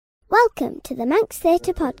Welcome to the Manx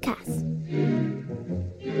Theatre Podcast.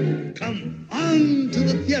 Come on to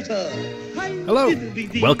the theatre. Hello,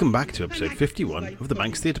 welcome back to episode 51 of the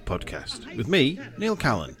Manx Theatre Podcast with me, Neil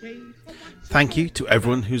Callin. Thank you to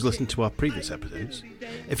everyone who's listened to our previous episodes.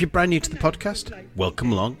 If you're brand new to the podcast,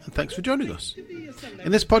 welcome along and thanks for joining us.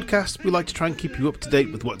 In this podcast, we like to try and keep you up to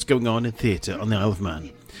date with what's going on in theatre on the Isle of Man,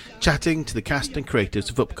 chatting to the cast and creators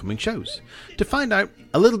of upcoming shows, to find out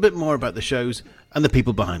a little bit more about the shows and the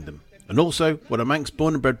people behind them, and also what our Manx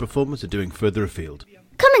born and bred performers are doing further afield.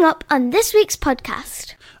 Coming up on this week's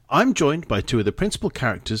podcast, I'm joined by two of the principal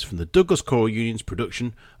characters from the Douglas Choral Union's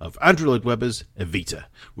production of Andrew Lloyd Webber's Evita,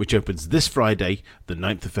 which opens this Friday, the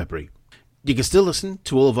 9th of February. You can still listen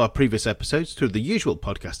to all of our previous episodes through the usual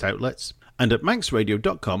podcast outlets and at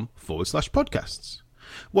manxradio.com/podcasts.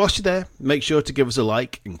 Whilst you're there, make sure to give us a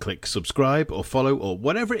like and click subscribe or follow or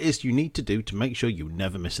whatever it is you need to do to make sure you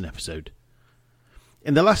never miss an episode.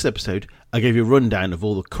 In the last episode, I gave you a rundown of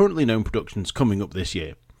all the currently known productions coming up this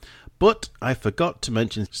year. But I forgot to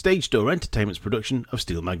mention Stage Door Entertainment's production of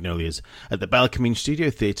Steel Magnolias at the Balcomine Studio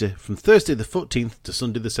Theatre from Thursday the 14th to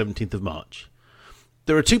Sunday the 17th of March.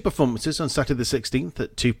 There are two performances on Saturday the 16th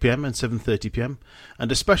at 2pm and 7:30pm,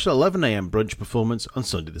 and a special 11am brunch performance on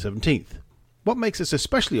Sunday the 17th. What makes this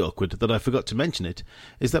especially awkward that I forgot to mention it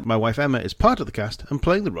is that my wife Emma is part of the cast and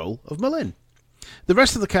playing the role of Molyneux. The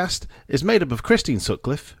rest of the cast is made up of Christine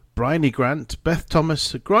Sutcliffe, Bryony Grant, Beth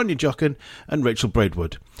Thomas, Grania Jochen and Rachel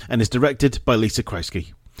Braidwood, and is directed by Lisa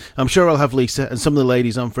Kreisky. I'm sure I'll have Lisa and some of the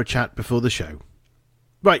ladies on for a chat before the show.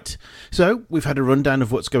 Right, so we've had a rundown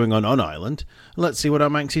of what's going on Island. Let's see what our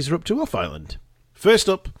Manxies are up to off Island. First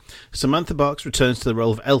up, Samantha Barks returns to the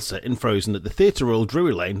role of Elsa in Frozen at the Theatre Royal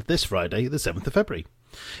Drury Lane this Friday, the 7th of February.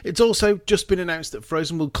 It's also just been announced that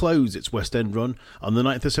Frozen will close its West End run on the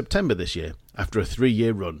 9th of September this year, after a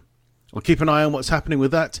 3-year run. We'll keep an eye on what's happening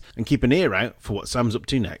with that, and keep an ear out for what Sam's up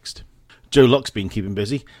to next. Joe Locke's been keeping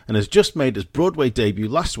busy, and has just made his Broadway debut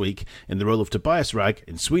last week in the role of Tobias Ragg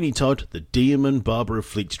in Sweeney Todd, the Demon Barber of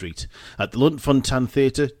Fleet Street, at the Lunt-Fontanne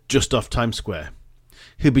Theatre, just off Times Square.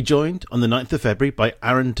 He'll be joined on the 9th of February by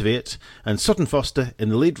Aaron Tveert and Sutton Foster in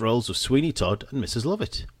the lead roles of Sweeney Todd and Mrs.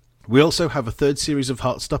 Lovett. We also have a third series of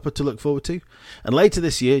Heartstopper to look forward to, and later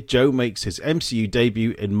this year Joe makes his MCU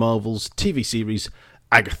debut in Marvel's TV series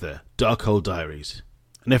Agatha, Darkhold Diaries.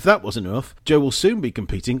 And if that wasn't enough, Joe will soon be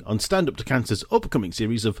competing on Stand Up to Cancer's upcoming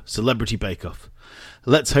series of Celebrity Bake Off.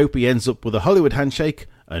 Let's hope he ends up with a Hollywood handshake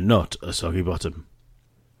and not a soggy bottom.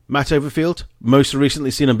 Matt Overfield, most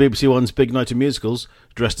recently seen on BBC One's Big Night of Musicals,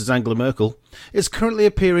 dressed as Angela Merkel, is currently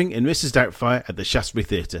appearing in Mrs. Doubtfire at the Shaftesbury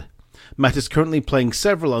Theatre. Matt is currently playing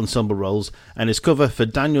several ensemble roles and is cover for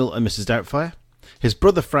Daniel and Mrs. Doubtfire, his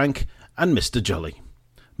brother Frank and Mr. Jolly.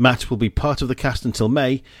 Matt will be part of the cast until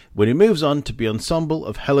May, when he moves on to be ensemble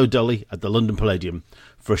of Hello Dolly at the London Palladium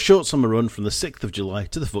for a short summer run from the 6th of July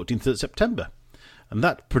to the 14th of September. And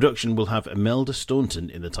that production will have Imelda Staunton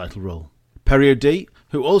in the title role. Perry O'Dea,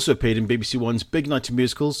 who also appeared in BBC One's Big Night of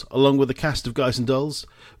Musicals, along with the cast of Guys and Dolls,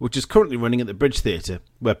 which is currently running at the Bridge Theatre,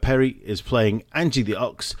 where Perry is playing Angie the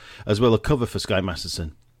Ox, as well as a cover for Sky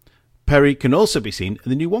Masterson. Perry can also be seen in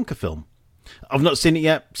the new Wonka film. I've not seen it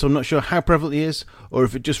yet, so I'm not sure how prevalent he is, or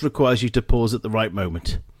if it just requires you to pause at the right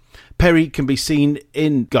moment. Perry can be seen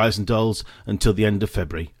in Guys and Dolls until the end of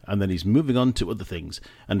February, and then he's moving on to other things,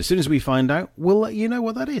 and as soon as we find out, we'll let you know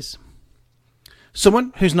what that is.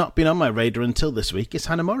 Someone who's not been on my radar until this week is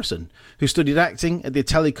Hannah Morrison, who studied acting at the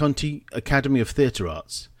Italia Conti Academy of Theatre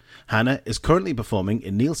Arts. Hannah is currently performing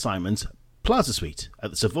in Neil Simon's Plaza Suite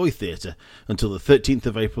at the Savoy Theatre until the 13th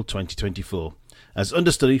of April 2024, as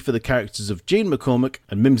understudy for the characters of Jean McCormack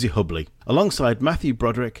and Mimsy Hubley, alongside Matthew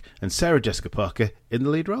Broderick and Sarah Jessica Parker in the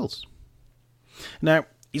lead roles. Now,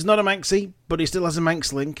 he's not a Manxie, but he still has a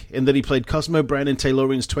Manx link in that he played Cosmo Brown in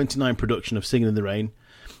Taylorian's 29 production of Singing in the Rain.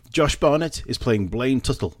 Josh Barnett is playing Blaine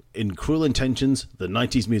Tuttle in Cruel Intentions, the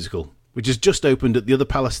 90s musical, which has just opened at the Other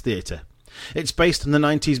Palace Theatre. It's based on the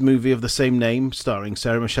 90s movie of the same name, starring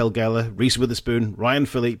Sarah Michelle Gellar, Reese Witherspoon, Ryan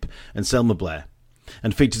Phillippe and Selma Blair,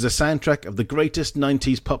 and features a soundtrack of the greatest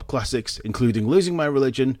 90s pop classics, including Losing My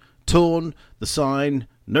Religion, Torn, The Sign,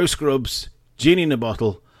 No Scrubs, Genie in a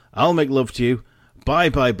Bottle, I'll Make Love to You, Bye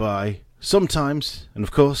Bye Bye, Sometimes, and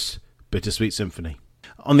of course, Bittersweet Symphony.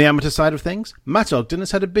 On the amateur side of things, Matt Ogden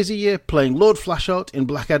has had a busy year playing Lord Flashheart in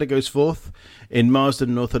Blackadder Goes Forth in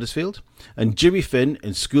Marsden, North Huddersfield, and Jimmy Finn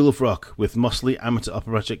in School of Rock with Mossley Amateur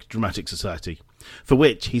Operatic Dramatic Society, for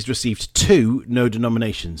which he's received 2 NODA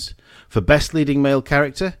nominations, for Best Leading Male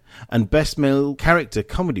Character and Best Male Character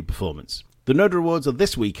Comedy Performance. The NODA Awards are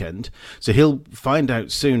this weekend, so he'll find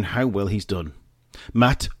out soon how well he's done.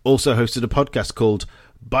 Matt also hosted a podcast called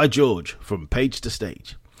By George, from page to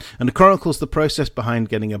stage, and chronicles the process behind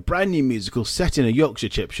getting a brand new musical set in a Yorkshire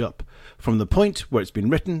chip shop, from the point where it's been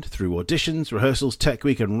written, through auditions, rehearsals, tech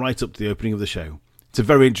week, and right up to the opening of the show. It's a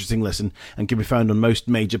very interesting listen and can be found on most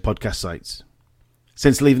major podcast sites.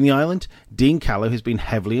 Since leaving the island, Dean Callow has been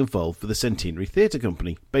heavily involved with the Centenary Theatre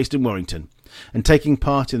Company, based in Warrington, and taking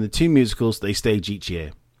part in the 2 musicals they stage each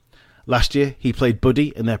year. Last year, he played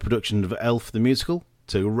Buddy in their production of Elf the Musical,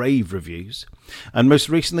 to rave reviews, and most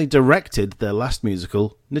recently directed their last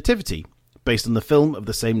musical, Nativity, based on the film of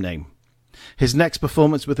the same name. His next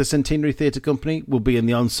performance with the Centenary Theatre Company will be in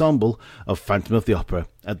the ensemble of Phantom of the Opera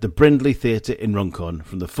at the Brindley Theatre in Runcorn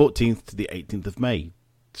from the 14th to the 18th of May.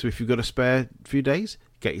 So if you've got a spare few days,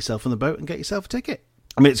 get yourself on the boat and get yourself a ticket.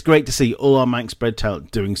 I mean, it's great to see all our Manx bred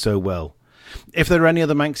talent doing so well. If there are any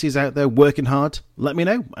other Manxies out there working hard, let me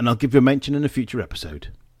know and I'll give you a mention in a future episode.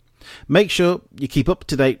 Make sure you keep up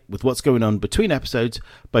to date with what's going on between episodes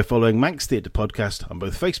by following Manx Theatre Podcast on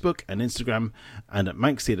both Facebook and Instagram, and at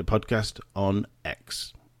Manx Theatre Podcast on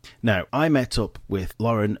X. Now, I met up with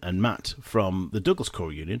Lauren and Matt from the Douglas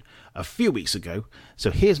Choral Union a few weeks ago,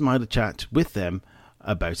 so here's my chat with them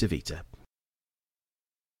about Evita.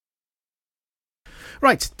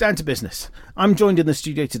 Right, down to business. I'm joined in the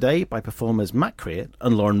studio today by performers Matt Creer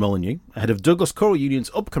and Lauren Molyneux, ahead of Douglas Choral Union's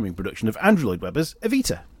upcoming production of Andrew Lloyd Webber's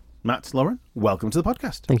Evita. Matt, Lauren, welcome to the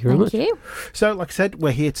podcast. Thank you very much. Thank you. So, like I said,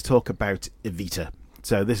 we're here to talk about Evita.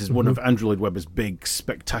 So this is one of Andrew Lloyd Webber's big,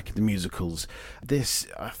 spectacular musicals. This,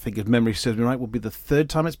 I think, if memory serves me right, will be the 3rd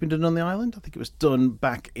time it's been done on the island. I think it was done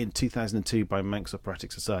back in 2002 by Manx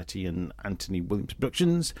Operatic Society and Anthony Williams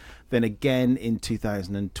Productions. Then again in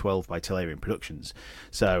 2012 by Tellurian Productions.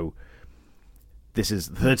 So this is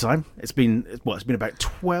the 3rd time. It's been about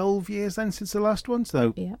 12 years then since the last one.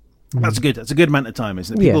 So Yeah. That's good. That's a good amount of time,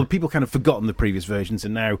 isn't it? Yeah. People kind of forgotten the previous versions,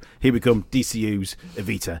 and now here we come, DCU's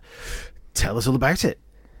Evita. Tell us all about it.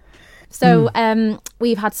 So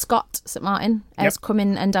we've had Scott St Martin has come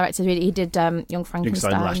in and directed. He did Young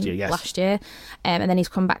Frankenstein last year, yes. And then he's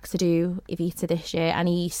come back to do Evita this year. And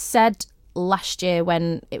he said last year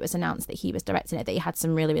when it was announced that he was directing it that he had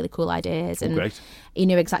some really, really cool ideas, and Great. he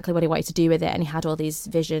knew exactly what he wanted to do with it, and he had all these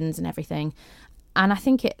visions and everything. And I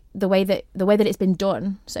think the way that it's been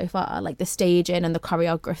done so far, like the staging and the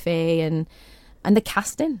choreography and the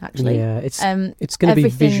casting, actually. Yeah, it's going to be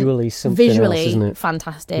visually something else, isn't it?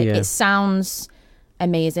 Fantastic. Yeah. It sounds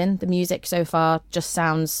amazing. The music so far just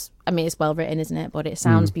sounds, I mean, it's well written, isn't it? But it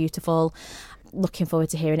sounds beautiful. Looking forward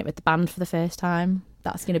to hearing it with the band for the first time.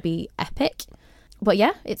 That's going to be epic. But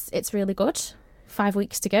yeah, it's really good. 5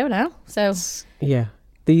 weeks to go now. So yeah.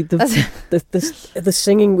 The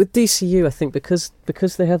singing with DCU, I think, because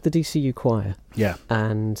they have the DCU choir, Yeah.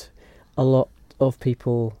 and a lot of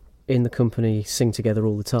people in the company sing together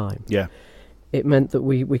all the time. Yeah. It meant that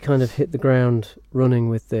we kind of hit the ground running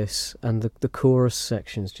with this, and the chorus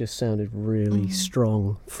sections just sounded really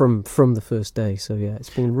strong from the first day. So yeah, it's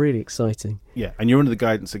been really exciting. Yeah. And you're under the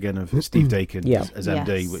guidance again of Steve Dakin Yeah. as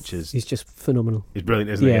MD, Yes. which is He's just phenomenal. brilliant,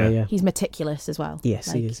 isn't Yeah, it? yeah. he's meticulous as well.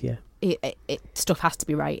 Yes, he Like, is. Yeah. Stuff has to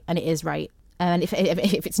be right, and it is right. And if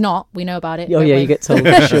it's not, we know about it. Oh don't yeah, we? you get told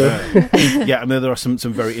for sure. Yeah, I mean, there are some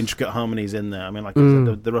very intricate harmonies in there. I mean, like I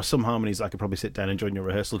said, there are some harmonies I could probably sit down and join your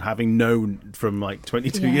rehearsal, having known from like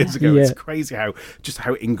 22 Yeah. years ago. Yeah. It's crazy how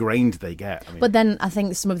ingrained they get. I mean, But then I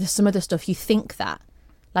think some of the stuff you think that.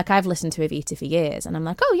 Like, I've listened to Evita for years, and I'm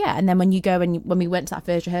like, oh yeah. And then when you go and when we went to that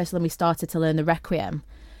first rehearsal and we started to learn the Requiem,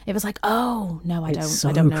 it was like, oh no, I It's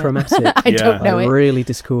so don't know. chromatic. I don't know it. Really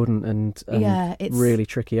discordant and Yeah, it's really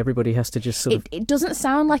tricky. Everybody has to just sort of. It doesn't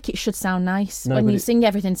sound like it should sound nice No, when but you it- sing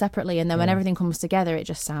everything separately, and then when everything comes together, it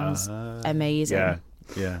just sounds amazing. yeah,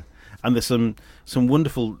 yeah. And there's some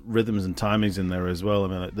wonderful rhythms and timings in there as well. I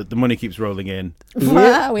mean, like, the money keeps rolling in.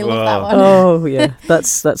 Yeah. We love that Wow. one. Oh yeah,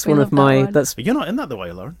 that's We one love of that my. one. That's You're not in that the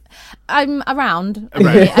way, Lauren. I'm around.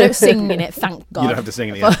 Right. I don't sing in it, thank God. You don't have to sing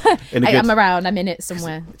it yet. In a I good- am around. I'm in it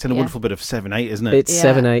somewhere. It's in a Yeah. wonderful bit of 7/8, isn't it? it's Yeah.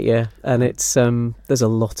 7/8, yeah, and it's there's a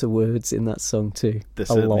lot of words in that song too. There a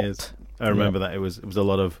certainly lot. is. I remember that it was a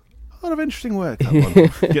lot of interesting work. That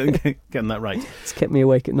one. getting that right. It's kept me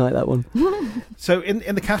awake at night. That one. So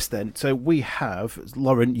in the cast then, so we have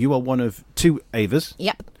Lauren. You are one of 2 Avas.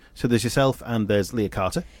 Yep. So there's yourself and there's Leah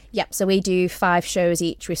Carter. Yep. So we do 5 shows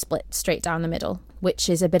each. We split straight down the middle, which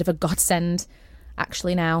is a bit of a godsend.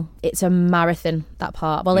 Actually, now it's a marathon. That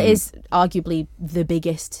part. Well, it is arguably the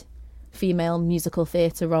biggest female musical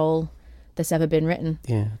theatre role that's ever been written,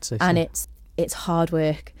 Yeah, I'd say so. and it's hard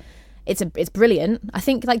work. It's brilliant. I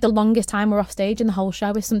think like the longest time we're off stage in the whole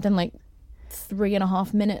show is something like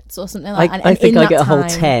 3.5 minutes or something like that. I think I get a whole time,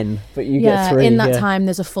 10, but you get 3. In that time,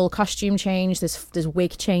 there's a full costume change. There's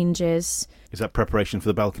wig changes. Is that preparation for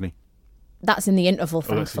the balcony? That's in the interval,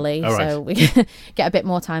 thankfully, right. so we get a bit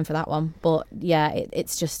more time for that one. But yeah,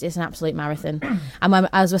 it's an absolute marathon. And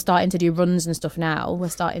as we're starting to do runs and stuff now, we're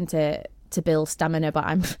starting to build stamina. But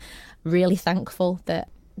I'm really thankful that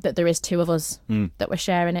there is 2 of us that we're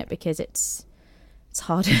sharing it, because it's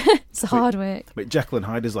hard. It's hard work. But Jekyll and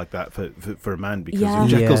Hyde is like that for a man, because if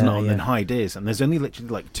Jekyll's not on, then Hyde is, and there's only literally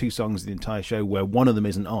like 2 songs in the entire show where one of them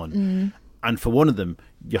isn't on, and for one of them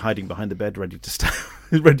you're hiding behind the bed ready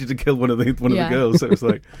to kill one of the girls. So it's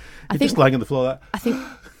like you're just lying on the floor. I think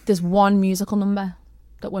there's one musical number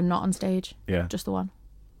that we're not on stage. Yeah, just the one.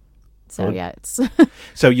 So it's.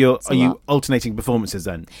 So are you alternating performances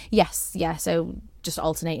then? Yes, yeah. So just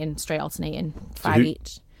straight alternating, 5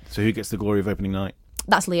 each. So who gets the glory of opening night?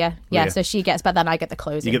 That's Leah. Yeah, so she gets, but then I get the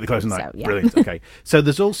closing. You get the closing night. So, yeah. Brilliant. Okay. So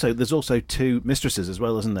there's also 2 mistresses as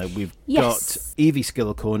well, isn't there? We've got Evie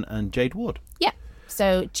Skillicorn and Jade Ward. Yeah.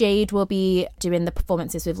 So Jade will be doing the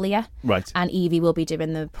performances with Leah. Right. And Evie will be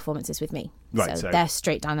doing the performances with me. Right. So they're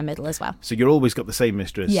straight down the middle as well. So you're always got the same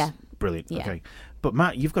mistress. Yeah. Brilliant. Yeah. Okay. But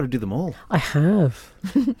Matt, you've got to do them all. I have.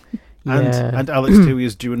 And Alex too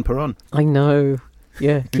is due in Peron. I know.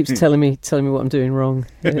 Yeah, keeps telling me what I'm doing wrong.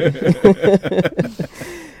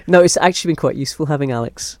 No, it's actually been quite useful having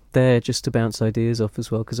Alex there just to bounce ideas off as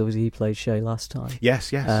well, because obviously he played Shay last time.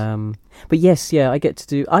 Yes. But yes, I get to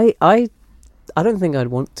do. I don't think I'd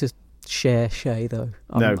want to share Shay though.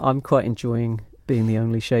 I'm quite enjoying being the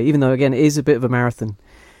only Shay, even though again it is a bit of a marathon.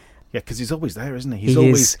 Yeah, because he's always there, isn't he? He's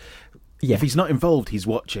always. Yeah. If he's not involved, he's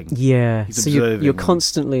watching. Yeah, he's so you're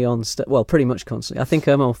constantly on stage. Well, pretty much constantly. I think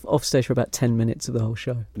I'm off stage for about 10 minutes of the whole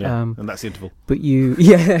show. Yeah, and that's the interval. But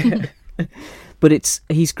but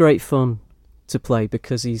he's great fun to play,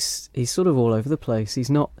 because he's sort of all over the place.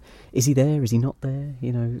 He's not. Is he there? Is he not there?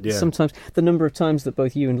 Sometimes the number of times that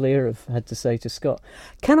both you and Leah have had to say to Scott,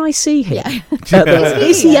 "Can I see him? Yeah.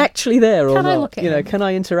 Is he actually there or can not? I look at him? Can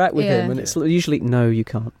I interact with him?" And it's usually no, you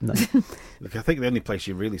can't. No. Look, I think the only place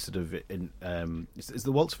you really sort of is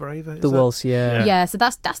the Waltz for Ava. The Waltz, yeah. Yeah, so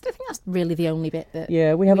that's I think that's really the only bit that.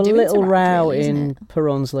 Yeah, we have a little row really, in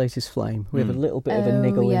Perron's Latest Flame. We have a little bit of a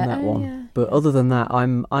niggle in that one. Yeah. But other than that,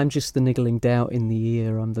 I'm just the niggling doubt in the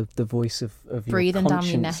ear. I'm the voice of breathing your down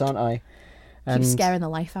your conscience, neck. aren't I? Keeps scaring the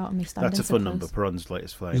life out of me standing. That's a so fun close. number, Perron's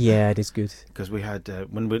Latest Flame. Yeah, it is good. Because we had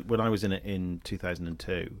when I was in it in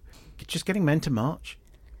 2002, just getting men to march.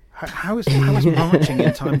 How is marching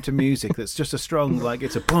in time to music that's just a strong, like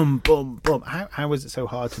it's a bum bum bum? How is it so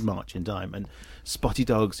hard to march in time? And Spotty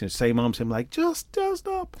Dogs, same arm, same leg, just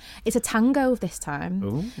stop. It's a tango this time.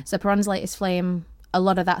 Ooh. So Perron's Latest Flame, a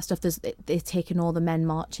lot of that stuff, they're taking all the men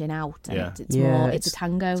marching out, and it's a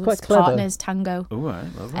tango. It's quite clever. Partners tango. Oh, right,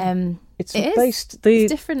 lovely. It's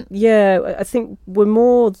different. Yeah, I think we're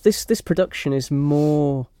more. This production is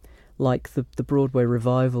more like the Broadway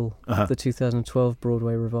revival, the 2012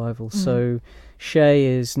 Broadway revival. So Shay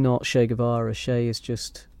is not Che Guevara. Shay is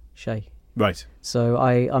just Shay. Right. So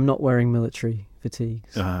I'm not wearing military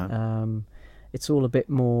fatigues. It's all a bit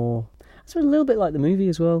more. It's a little bit like the movie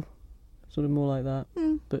as well. Sort of more like that.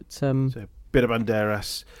 But so a bit of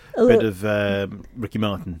Banderas, a bit of Ricky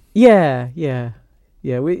Martin. Yeah.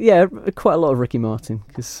 Quite a lot of Ricky Martin,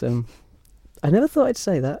 because I never thought I'd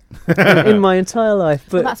say that in my entire life.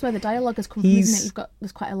 But that's where the dialogue has come from, isn't it?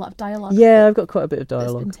 There's quite a lot of dialogue. Yeah, I've got quite a bit of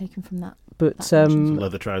dialogue. That's been taken from that. But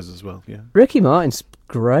leather trousers as well. Yeah. Ricky Martin's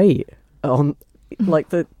great on like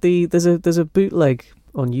there's a bootleg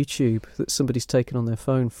on YouTube that somebody's taken on their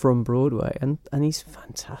phone from Broadway, and he's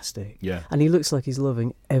fantastic. Yeah. And he looks like he's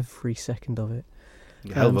loving every second of it.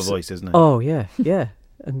 Hell of a voice, isn't it? Oh yeah.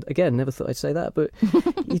 And again, never thought I'd say that, but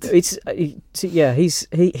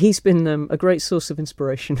he's been a great source of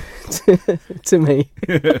inspiration to me.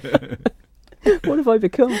 What have I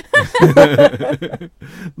become?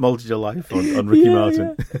 Molded your life on Ricky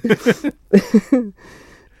Martin. Yeah.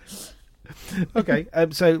 Okay,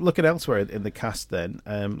 so looking elsewhere in the cast then,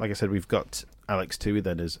 like I said, we've got Alex Toohey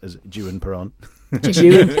then as Jew Perron.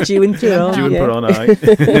 Jew and Perron. Jew and Perron, aye.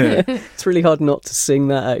 It's really hard not to sing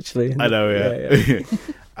that, actually. I know, yeah.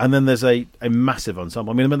 And then there's a massive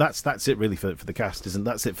ensemble. I mean, that's it really for the cast, isn't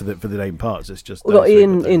that's it for the name parts? It's just we've got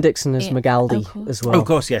Ian Dixon as Magaldi as well. Oh, of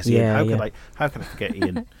course, yes. Yeah, Ian. How can I forget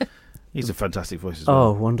Ian? He's a fantastic voice as well.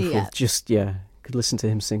 Oh, wonderful! Yeah. Could listen to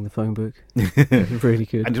him sing the phone book. Really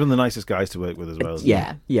good. And he's one of the nicest guys to work with as well.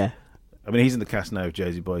 Yeah. I mean, he's in the cast now of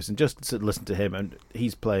Jersey Boys, and just to listen to him, and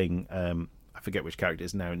he's playing. I forget which character it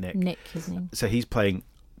is now. Nick, his name. So he's playing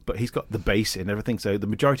but he's got the bass in everything. So the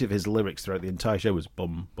majority of his lyrics throughout the entire show was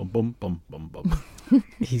bum bum bum bum bum bum.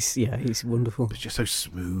 He's wonderful. It's just so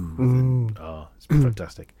smooth. And, it's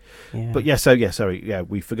fantastic. Yeah. But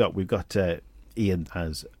we forgot. We've got Ian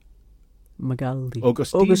as Magaldi.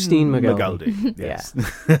 Augustine Magaldi. Magaldi. Yes.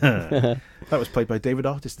 That was played by David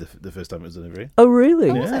Artist the first time it was done over here. Oh, really?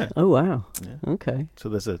 Yeah. Oh, wow. Yeah. Okay. So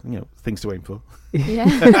there's things to aim for.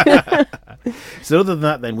 Yeah. So other than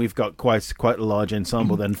that, then we've got quite a large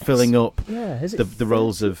ensemble then filling up the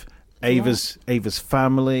roles of Ava's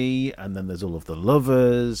family, and then there's all of the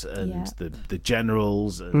lovers and the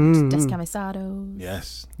generals and Descamisados.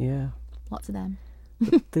 yes, yeah, lots of them.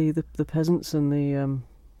 the peasants and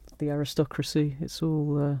the aristocracy. It's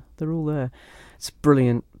all they're all there. It's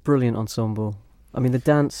brilliant ensemble. I mean, the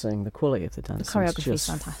quality of the dancing, the choreography is is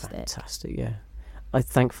fantastic. Fantastic, yeah. I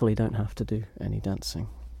thankfully don't have to do any dancing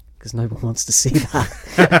because no one wants to see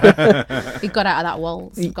that. We got out of that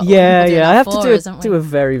waltz. Yeah. I have to do a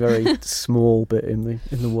very, very small bit in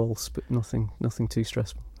the waltz, but nothing too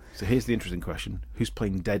stressful. So here's the interesting question: who's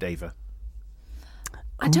playing dead Ava?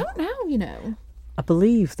 I don't know. I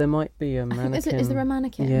believe there might be a mannequin. Is there a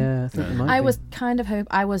mannequin? Yeah, I think there might be.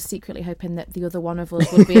 I was secretly hoping that the other one of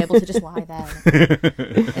us would be able to just lie there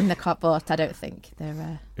in the cot, but I don't think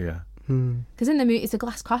they're. Yeah. Because in the movie, it's a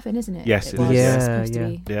glass coffin, isn't it? Yes, it was is. supposed to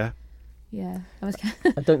be. Yeah. Yeah.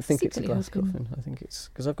 I don't think it's a glass hoping. coffin. I think it's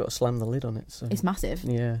because I've got to slam the lid on it. So It's massive.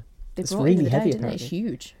 yeah, It's really heavy. didn't it? Apparently, It's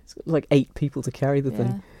huge. it's got like 8 people to carry the Yeah.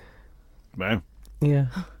 thing. Wow, Yeah.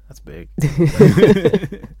 that's big.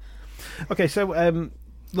 Okay, so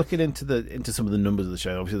looking into some of the numbers of the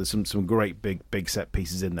show, obviously there's some great big set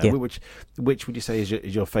pieces in there. Yeah. Which would you say is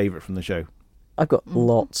your favourite from the show? I've got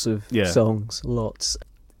lots of Yeah. songs, lots.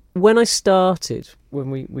 When I started, when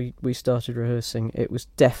we started rehearsing, it was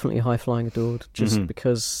definitely High Flying Adored, just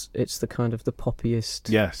because it's the kind of the poppiest,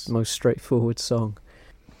 Yes. most straightforward song.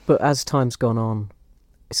 But as time's gone on,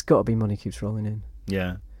 it's got to be Money Keeps Rolling In.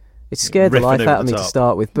 Yeah. It scared the Riffing life over out of the me to top.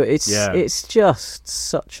 start with, but it's Yeah. just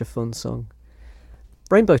such a fun song.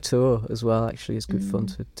 Rainbow Tour as well actually is good fun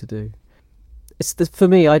to do. For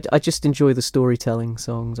me, I just enjoy the storytelling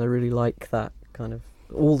songs. I really like that kind of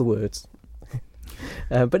all the words.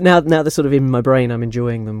 But now they're sort of in my brain, I'm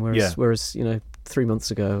enjoying them. Whereas 3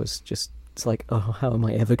 months ago it's like, oh, how am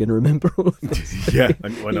I ever going to remember all of this? Yeah, I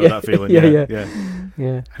know that feeling.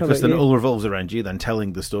 Yeah. Because then it all revolves around you then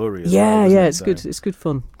telling the story. As Yeah, well, doesn't it? it's good. It's good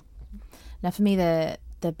fun. Now, for me, the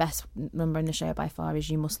best number in the show by far is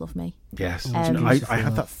You Must Love Me. Yes. Do you know, I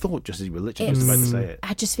had that thought just as you were literally just about to say it.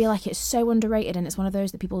 I just feel like it's so underrated, and it's one of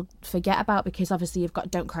those that people forget about, because obviously you've got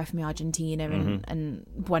Don't Cry For Me Argentina and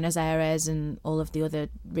Buenos Aires and all of the other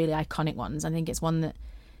really iconic ones. I think it's one that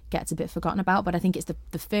gets a bit forgotten about, but I think it's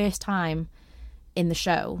the first time in the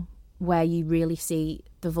show where you really see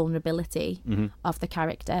the vulnerability of the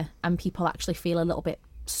character and people actually feel a little bit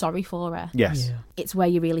sorry for her. Yes. Yeah. It's where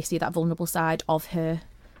you really see that vulnerable side of her.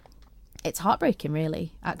 It's heartbreaking,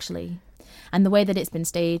 really, actually. And the way that it's been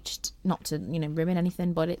staged, not to ruin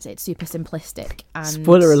anything, but it's super simplistic. And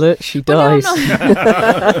Spoiler alert: she dies. No.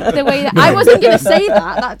 The way that I wasn't going to say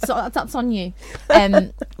that's on you.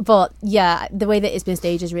 But yeah, the way that it's been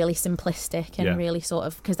staged is really simplistic and really sort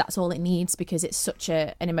of, because that's all it needs, because it's such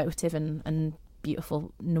an emotive and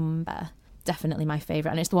beautiful number. Definitely my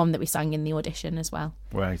favourite, and it's the one that we sang in the audition as well.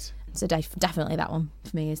 Right. So definitely that one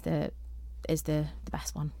for me is the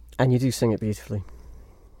best one. And you do sing it beautifully.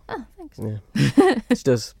 Oh, thanks. Yeah, it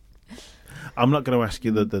does. I'm not going to ask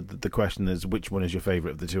you the question is which one is your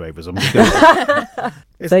favourite of the two Avas. I'm just going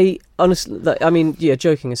They honestly, I mean, yeah.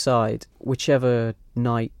 Joking aside, whichever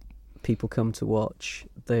night people come to watch,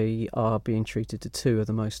 they are being treated to two of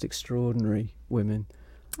the most extraordinary women.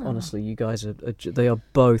 Honestly, you guys they are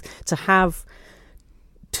both. To have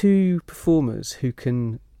two performers who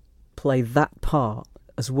can play that part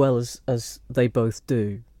as well as they both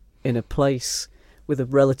do in a place with a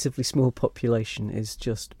relatively small population is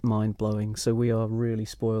just mind-blowing. So we are really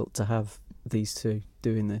spoilt to have these two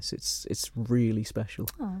doing this. It's really special.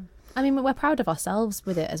 Oh. I mean, we're proud of ourselves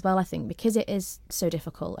with it as well, I think, because it is so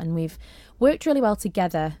difficult, and we've worked really well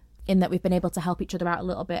together in that we've been able to help each other out a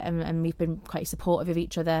little bit, and we've been quite supportive of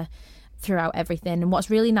each other throughout everything. And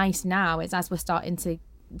what's really nice now is, as we're starting to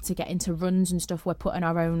get into runs and stuff, we're putting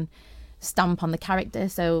our own stamp on the character.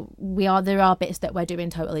 So there are bits that we're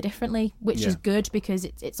doing totally differently, which is good, because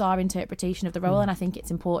it's our interpretation of the role, and I think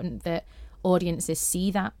it's important that audiences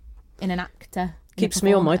see that in an actor. Keeps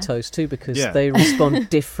me on my toes too, because they respond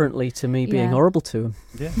differently to me being horrible to them.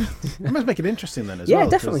 Yeah, it must make it interesting then as well. well.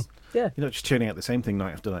 Yeah, definitely. Yeah, you're not just churning out the same thing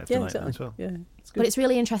night after night after night exactly. as well. Yeah, it's good. But it's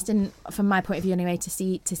really interesting from my point of view anyway to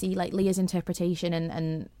see like Leah's interpretation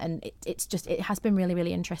and it has been really,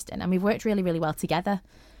 really interesting, and we've worked really, really well together.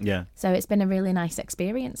 Yeah. So it's been a really nice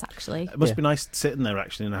experience actually. It must be nice sitting there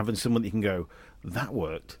actually and having someone that you can go, that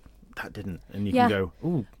worked, that didn't, and you can go,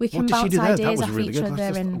 oh, we can what did she bounce do there? ideas That was off really each good. other,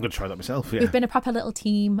 I'm and going to try that myself. Yeah. we've been a proper little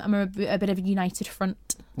team, and we're a bit of a united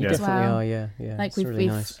front. We as definitely well. are. Yeah. Like it's really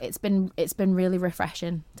nice. It's been really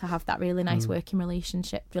refreshing to have that really nice working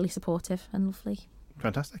relationship, really supportive and lovely.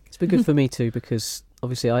 Fantastic. It's been good for me too, because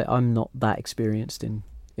obviously I'm not that experienced in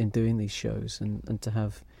doing these shows, and to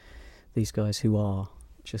have these guys who are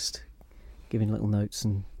just giving little notes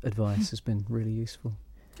and advice has been really useful.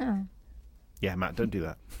 Oh. Yeah, Matt, don't do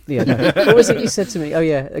that. Yeah, no. What was it you said to me? Oh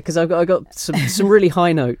yeah, because I got some really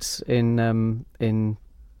high notes in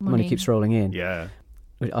Money Keeps Rolling In. Yeah.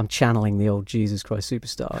 I'm channeling the old Jesus Christ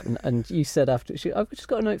Superstar, and you said after, I've just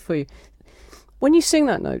got a note for you. When you sing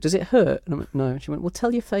that note, does it hurt? And I went, no. And she went, well,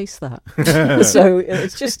 tell your face that. So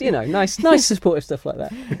it's just, nice supportive stuff like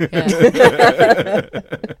that. Yeah.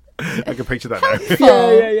 I can picture that now.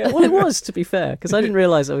 Yeah. Well, it was, to be fair, because I didn't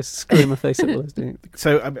realise I was screwing my face up while I was doing it.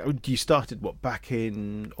 So you started, back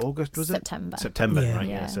in August, was it? September, Yeah. right,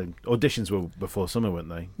 yeah. So auditions were before summer, weren't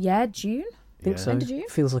they? Yeah, June. I think so. When did you?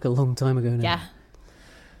 Feels like a long time ago now. Yeah.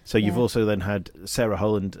 So you've also then had Sarah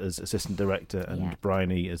Holland as assistant director and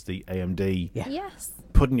Bryony as the AMD. Yeah. Yes.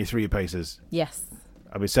 Putting you through your paces. Yes.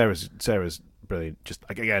 I mean, Sarah's brilliant. Just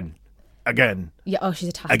like again. Yeah. Oh, she's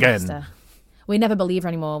a taskmaster. We never believe her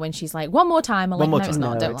anymore when she's like, one more time. I'm like, no, it's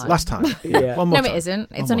not. Don't lie. Last time. Yeah. One more no, time. it isn't.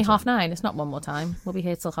 It's only 9:30. It's not one more time. We'll be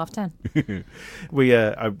here till 10:30.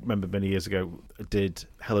 I remember many years ago, did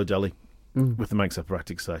Hello Dolly with the Manx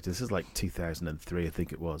Operatic Society. This is like 2003, I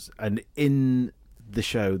think it was. And in the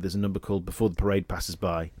show, there's a number called Before the Parade Passes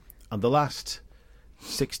By. And the last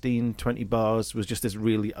 16, 20 bars was just this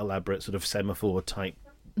really elaborate sort of semaphore type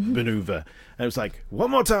maneuver. And it was like,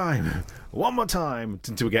 one more time,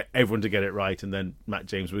 until we get everyone to get it right. And then Matt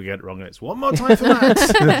James would get it wrong. And it's one more time for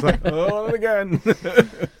Matt. And it's like, oh, again.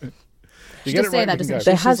 She does say that, doesn't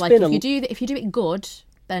she? She's like, if you do it good,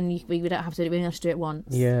 then we don't have to do it. We have to do it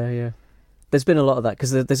once. Yeah. There's been a lot of that,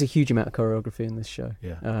 because there's a huge amount of choreography in this show.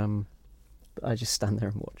 Yeah. I just stand there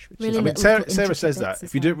and watch. Sarah says that.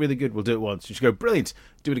 If you do it really good, we'll do it once. She should go, brilliant,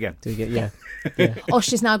 do it again. Yeah. Or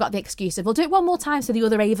she's now got the excuse of, we'll do it one more time so the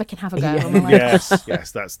other Ava can have a go. Yeah.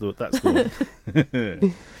 Yes, that's the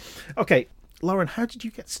one. Okay, Lauren, how did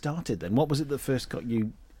you get started then? What was it that first got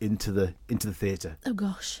you into the theatre? Oh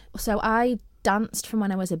gosh. So I danced from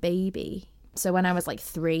when I was a baby. So when I was like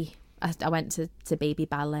 3, I went to baby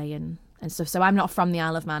ballet and stuff. So I'm not from the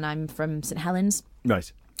Isle of Man, I'm from St Helens.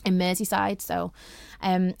 Right. In Merseyside, so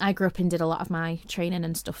I grew up and did a lot of my training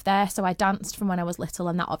and stuff there. So I danced from when I was little,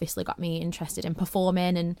 and that obviously got me interested in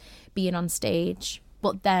performing and being on stage.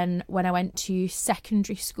 But then when I went to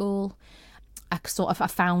secondary school, I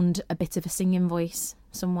found a bit of a singing voice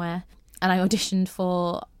somewhere, and I auditioned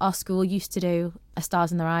for, our school used to do a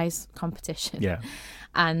Stars in Their Eyes competition. Yeah.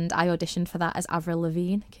 And I auditioned for that as Avril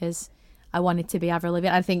Lavigne, because I wanted to be Avril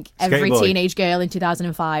Lavigne. I think every teenage girl in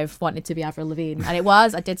 2005 wanted to be Avril Lavigne. And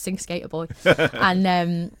I did sing Skater Boy.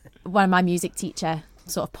 And one of my music teacher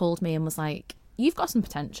sort of pulled me and was like, you've got some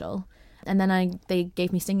potential. And then they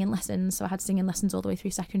gave me singing lessons. So I had singing lessons all the way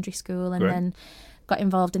through secondary school, and then got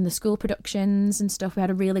involved in the school productions and stuff. We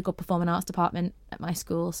had a really good performing arts department at my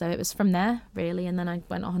school. So it was from there, really. And then I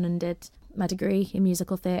went on and did my degree in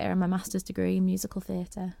musical theatre and my master's degree in musical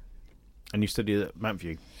theatre. And you studied at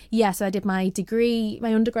Mountview? Yeah, so I did my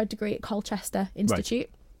undergrad degree at Colchester Institute.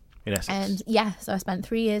 Right. In Essex? And so I spent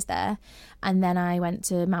 3 years there. And then I went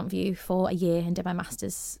to Mountview for a year and did my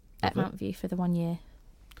master's at Mountview for the 1 year.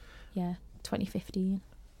 Yeah, 2015.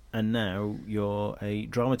 And now you're a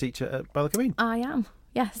drama teacher at Ballacabeen? I am,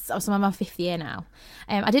 yes. So I'm on my 5th year now.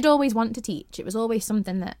 I did always want to teach. It was always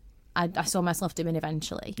something that I saw myself doing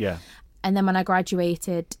eventually. Yeah. And then when I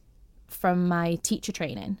graduated from my teacher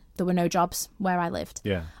training, there were no jobs where I lived.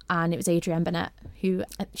 Yeah. And it was Adrienne Burnett, who,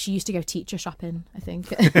 she used to go teacher shopping, I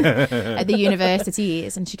think, at the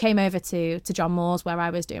universities. And she came over to John Moore's, where I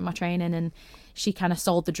was doing my training, and she kind of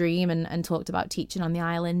sold the dream and talked about teaching on the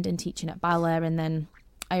island and teaching at Bala. And then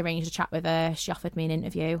I arranged a chat with her. She offered me an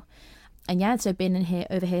interview. And yeah, so I've been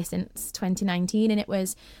over here since 2019, and it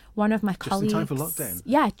was one of my colleagues. Just in time for lockdown.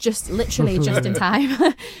 Yeah, literally just in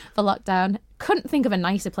time for lockdown. Couldn't think of a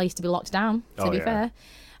nicer place to be locked down, to be fair.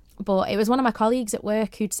 But it was one of my colleagues at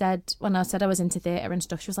work who'd said, when I said I was into theatre and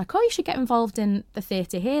stuff, she was like, oh, you should get involved in the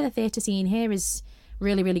theatre here. The theatre scene here is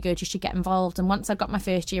really, really good. You should get involved. And once I got my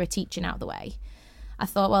first year of teaching out of the way, I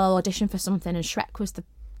thought, well, I'll audition for something. And Shrek was the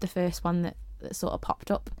first one that sort of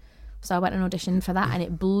popped up. So I went and auditioned for that, and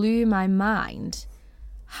it blew my mind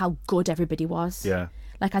how good everybody was. Yeah.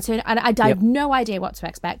 Like I had no idea what to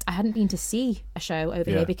expect. I hadn't been to see a show over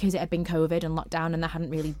here because it had been COVID and lockdown, and there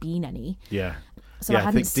hadn't really been any. Yeah. So I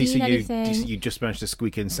hadn't seen anything. DCU just managed to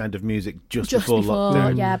squeak in Sound of Music just before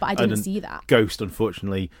lockdown. Yeah, but I didn't see that. Ghost,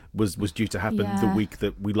 unfortunately, was due to happen the week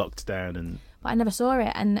that we locked down. But I never saw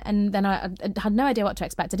it, and then I had no idea what to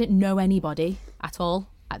expect. I didn't know anybody at all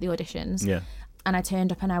at the auditions. Yeah. And I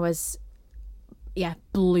turned up and I was,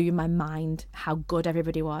 blew my mind how good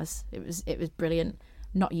everybody was. It was brilliant.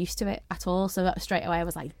 Not used to it at all. So straight away I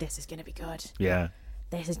was like, this is going to be good. Yeah.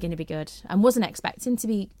 This is going to be good. And wasn't expecting to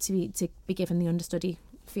be given the understudy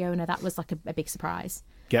Fiona. That was like a big surprise.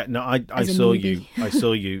 Yeah, no, I saw you. I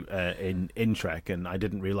saw you in Trek, and I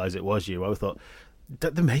didn't realise it was you. I thought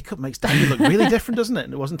the makeup makes Dandy look really different, doesn't it?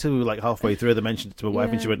 And it wasn't until like halfway through they mentioned it to my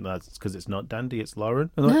wife, and she went, "That's because it's not Dandy, it's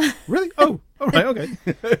Lauren." And I'm like, really? Oh, all right, okay.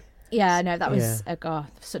 Yeah, no, that was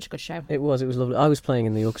such a good show. It was lovely. I was playing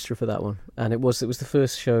in the orchestra for that one, and it was the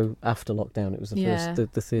first show after lockdown. It was the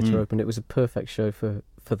first the theatre opened. It was a perfect show for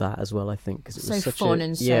that as well, I think, because it was so such fun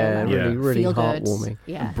and so really feel heartwarming,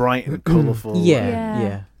 and bright and colourful.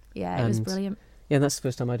 Yeah, it was brilliant. Yeah, and that's the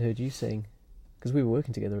first time I'd heard you sing, because we were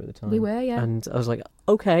working together at the time. We were, yeah. And I was like,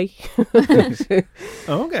 okay,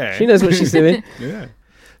 okay, she knows what she's doing. Yeah.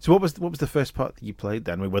 So what was the first part that you played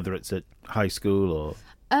then, whether it's at high school or?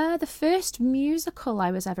 The first musical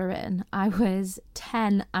I was ever in, I was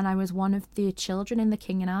 10, and I was one of the children in The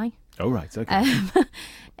King and I. Oh, right, okay.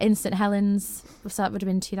 In St Helens, so that would have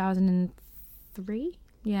been 2003.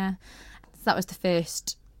 Yeah, so that was the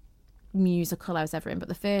first musical I was ever in. But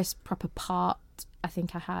the first proper part I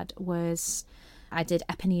think I had was I did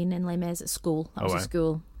Eponine in Les Mis at school. That was a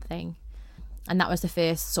school thing, and that was the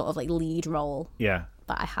first sort of like lead role that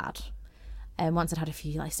I had. Once I'd had a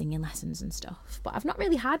few like singing lessons and stuff, but I've not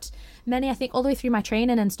really had many. I think all the way through my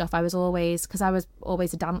training and stuff, I was always, because I was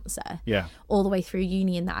always a dancer. Yeah. All the way through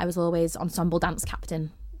uni, and that I was always ensemble dance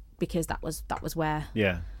captain, because that was where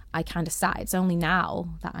I kind of sat. It's only now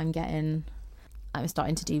that I'm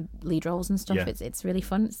starting to do lead roles and stuff. Yeah. It's really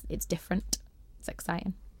fun. It's different. It's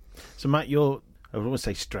exciting. So Matt, I don't want to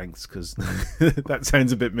say strengths because that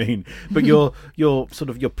sounds a bit mean, but your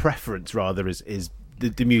sort of your preference rather is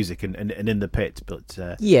the music and in the pit. But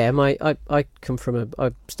I come from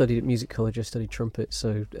I studied at music college. I studied trumpet,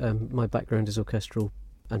 so my background is orchestral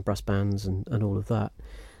and brass bands and all of that.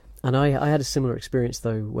 And I had a similar experience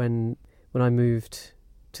though when I moved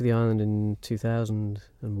to the island in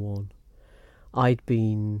 2001. I'd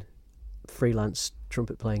been freelance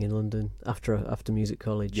trumpet playing in London after music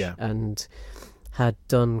college, and had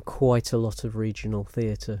done quite a lot of regional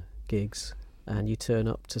theatre gigs. And you turn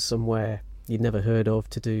up to somewhere you'd never heard of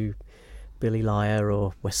to do Billy Liar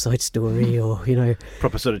or West Side Story or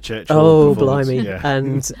proper sort of church. Oh blimey! Yeah.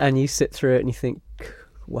 And you sit through it and you think,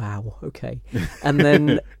 wow, okay. And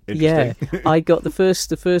then I got the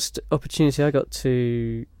first opportunity I got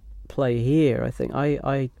to play here. I think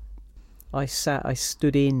I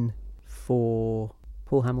stood in for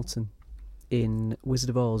Paul Hamilton in Wizard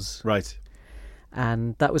of Oz. Right.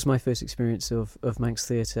 And that was my first experience of Manx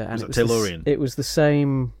Theatre. And was it Taylorian? It was the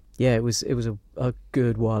same. Yeah, it was a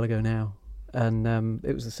good while ago now, and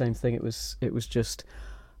it was the same thing. It was just,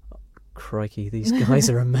 crikey, these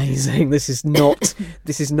guys are amazing. This is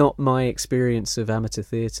not my experience of amateur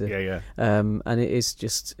theatre. Yeah. And it is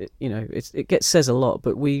just it says a lot,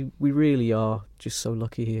 but we really are just so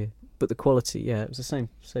lucky here. But the quality, it was the same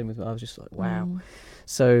with. I was just like, wow.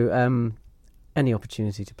 So any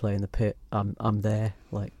opportunity to play in the pit, I'm there.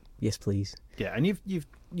 Like, yes, please. Yeah, and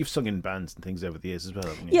you've sung in bands and things over the years as well,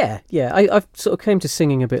 haven't you? Yeah. I've sort of came to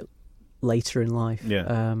singing a bit later in life.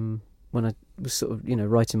 Yeah. When I was sort of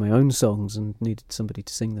writing my own songs and needed somebody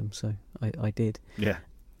to sing them, so I did. Yeah.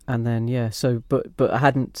 And then so but I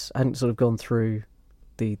hadn't sort of gone through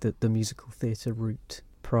the musical theatre route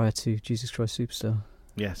prior to Jesus Christ Superstar.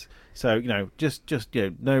 Yes. So, just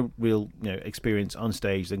no real, experience on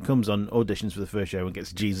stage, then comes on auditions for the first show and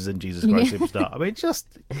gets Jesus and Jesus Christ Superstar. I mean,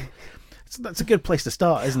 that's a good place to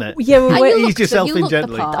start, isn't it? Yeah, well, ease yourself in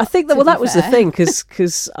gently. I think that was the thing,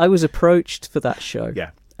 because I was approached for that show.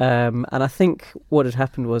 Yeah. And I think what had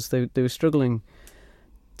happened was they were struggling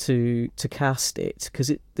to cast it, because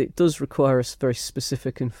it does require a very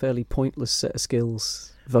specific and fairly pointless set of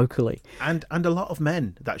skills vocally. And a lot of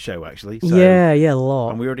men, that show, actually. So, yeah, a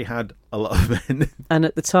lot. And we already had a lot of men. And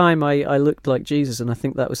at the time, I looked like Jesus, and I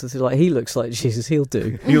think that was the thing. Like, he looks like Jesus, he'll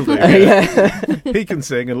do. He'll do, yeah. He can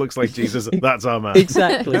sing and looks like Jesus, that's our man.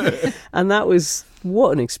 Exactly. And that was,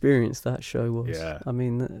 what an experience that show was. Yeah. I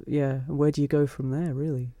mean, where do you go from there,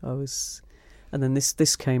 really? And then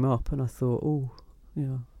this came up, and I thought, oh,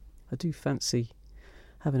 I do fancy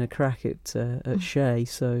having a crack at Shay,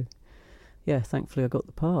 so yeah, thankfully I got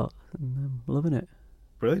the part, and I'm loving it.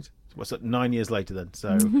 Brilliant. What's that, 9 years later then?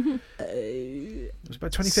 So it was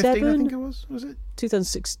about 2015, I think it was it?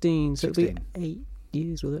 2016, so it'll be 8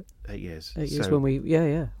 years, was it? 8 years. 8 years when we,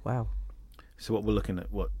 yeah, wow. So what we're looking at,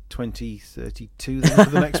 2032 then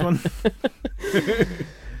for the next one?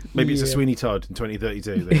 Maybe it's a Sweeney Todd in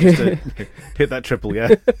 2032. Just to hit that triple, yeah?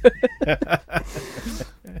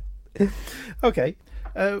 Okay.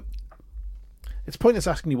 It's pointless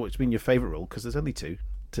asking you what's been your favourite role, because there's only two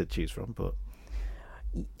to choose from, but...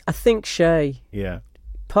 I think Shay. Yeah.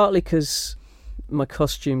 Partly because my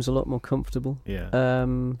costume's a lot more comfortable. Yeah.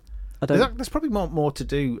 There's probably more to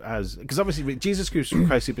do because obviously Jesus Christ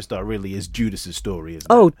Superstar really is Judas's story,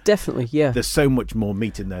 isn't it? Oh, definitely, yeah. There's so much more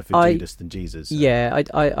meat in there for Judas than Jesus. So. Yeah,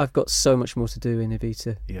 I've got so much more to do in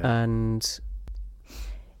Evita. Yeah. And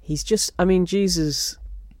he's just, I mean, Jesus,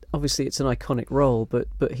 obviously it's an iconic role, but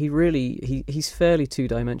he's fairly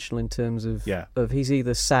two-dimensional in terms of he's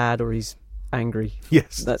either sad or he's angry.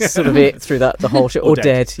 Yes. That's sort of it through the whole show. Or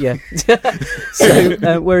dead, yeah.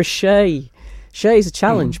 So, whereas Shay's a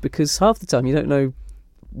challenge because half the time you don't know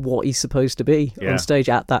what he's supposed to be on stage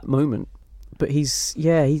at that moment. But he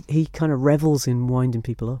kind of revels in winding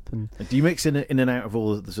people up. And do you mix in and out of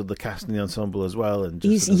all the cast and the ensemble as well? And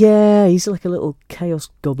just he's like a little chaos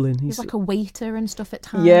goblin. He's like a waiter and stuff at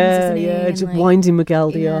times. Yeah, isn't he? Just winding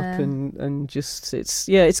Magaldi up and just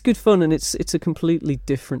it's good fun, and it's a completely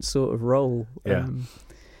different sort of role. Yeah.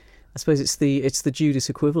 I suppose it's the Judas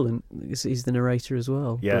equivalent. He's the narrator as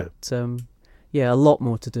well. Yeah. But, a lot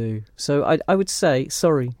more to do. So I would say,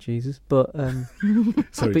 sorry, Jesus, but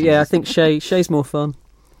sorry, but yeah, I think Shay's more fun.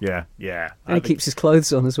 Yeah. And he keeps his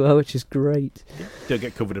clothes on as well, which is great. Don't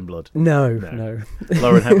get covered in blood. No.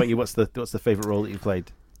 Lauren, how about you? What's the favourite role that you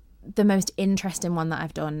played? The most interesting one that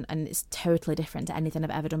I've done, and it's totally different to anything I've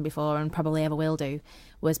ever done before and probably ever will do,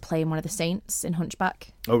 was playing one of the saints in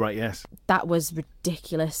Hunchback. Oh, right, yes. That was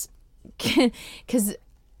ridiculous. Because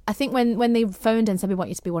I think when they phoned and said we want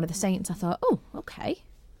you to be one of the saints, I thought, oh, okay,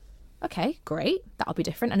 great, that'll be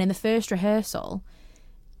different. And in the first rehearsal,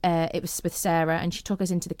 it was with Sarah, and she took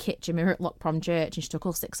us into the kitchen. We were at Lockprom Church, and she took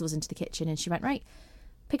all 6 of us into the kitchen, and she went, right,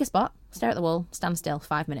 pick a spot, stare at the wall, stand still,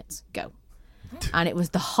 5 minutes, go. And it was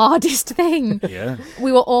the hardest thing. Yeah.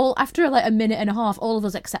 We were all, after like a minute and a half, all of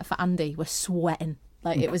us except for Andy were sweating.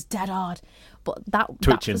 Like, it was dead hard. But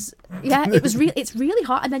Twitching. It's really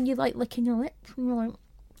hard. And then you're like licking your lip, and you're like,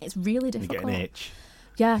 it's really difficult. You get an itch.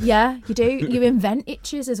 Yeah, you do. You invent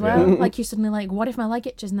itches as well. Yeah. Like, you're suddenly like, what if my leg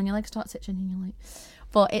itches? And then your leg starts itching, and you're like...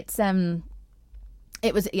 But that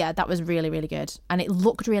was really, really good. And it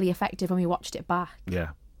looked really effective when we watched it back. Yeah.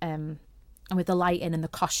 And with the lighting and the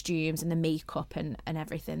costumes and the makeup and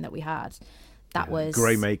everything that we had, that was...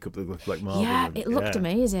 Grey makeup that looked like marble. Yeah, it looked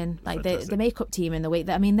amazing. Like, the makeup team and the way...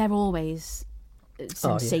 they're always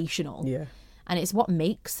sensational. Yeah. And it's what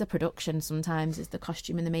makes the production sometimes, is the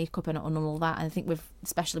costume and the makeup and all that. And I think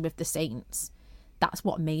especially with the Saints, that's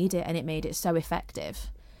what made it, and it made it so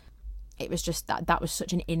effective. It was just that was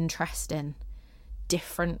such an interesting,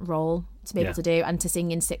 different role to be able to do, and to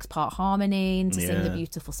sing in 6-part harmony and to sing the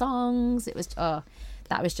beautiful songs. It was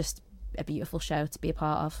that was just a beautiful show to be a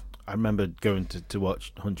part of. I remember going to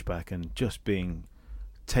watch Hunchback and just being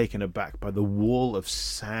taken aback by the wall of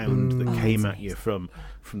sound that came at you from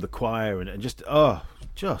the choir, and just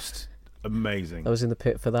amazing. I was in the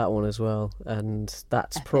pit for that one as well, and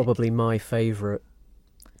that's probably my favourite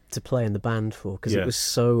to play in the band for, because it was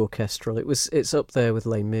so orchestral. It's up there with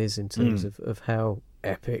Les Mis in terms of how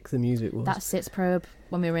epic the music was. That Sitz probe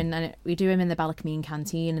when we were in, and we do him in the Ballacamine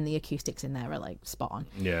canteen, and the acoustics in there are like spot on.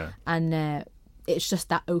 Yeah. And it's just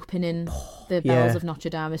that opening, the bells of Notre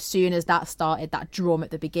Dame. As soon as that started, that drum at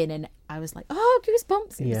the beginning, I was like, oh,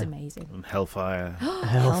 goosebumps. It was amazing. And Hellfire.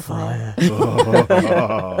 Hellfire.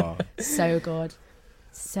 So good.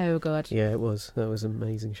 So good. Yeah, it was. That was an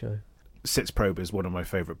amazing show. Sitz probe is one of my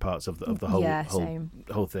favourite parts of the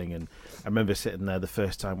whole thing, and I remember sitting there the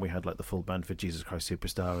first time we had like the full band for Jesus Christ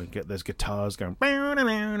Superstar, and get those guitars going,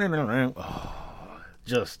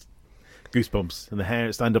 just goosebumps and the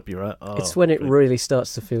hair stand up your it's when it really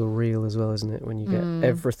starts to feel real as well, isn't it? When you get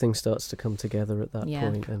everything starts to come together at that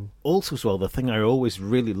point. And also as well, the thing I always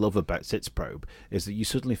really love about Sitzprobe is that you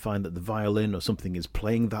suddenly find that the violin or something is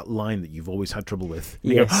playing that line that you've always had trouble with.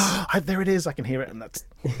 You go, there it is, I can hear it, and that's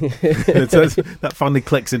that finally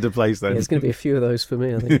clicks into place then. There's going to be a few of those for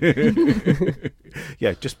me, I think.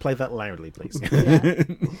 Yeah, just play that loudly, please.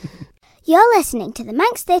 You're listening to the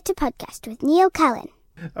Manx Theatre Podcast with Neil Callin.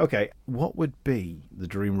 Okay, what would be the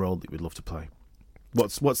dream role that you would love to play?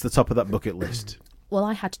 What's the top of that bucket list? Well,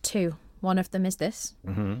 I had two. One of them is this.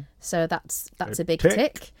 Mm-hmm. So that's a big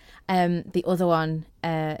tick. The other one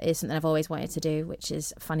is something I've always wanted to do, which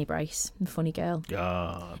is Fanny Brace, Funny Girl.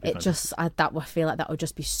 I feel like that would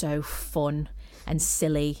just be so fun and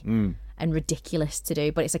silly and ridiculous to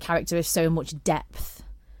do. But it's a character with so much depth,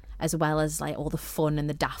 as well as like all the fun and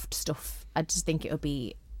the daft stuff. I just think it would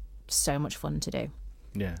be so much fun to do.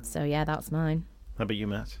 Yeah. So yeah, that's mine. How about you,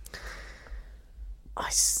 Matt?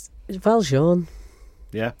 Valjean.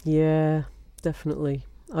 Yeah. Yeah, definitely.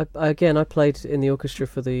 I played in the orchestra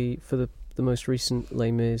for the most recent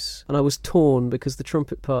Les Mis, and I was torn because the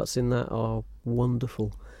trumpet parts in that are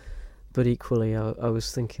wonderful, but equally I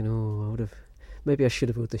was thinking, maybe I should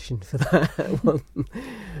have auditioned for that one.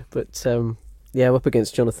 But I'm up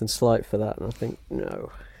against Jonathan Slight for that, and I think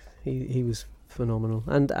no, he was phenomenal,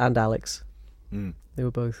 and Alex. They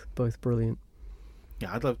were both brilliant.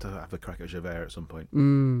 Yeah, I'd love to have a crack at Javert at some point.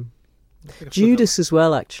 Judas as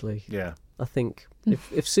well, actually. Yeah, I think if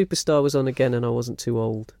Superstar was on again and I wasn't too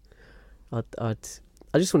old, I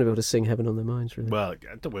just want to be able to sing Heaven on Their Minds, really. Well,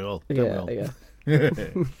 don't we all? Yeah.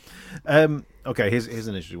 Okay, here's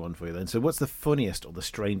an interesting one for you then. So what's the funniest or the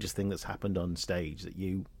strangest thing that's happened on stage that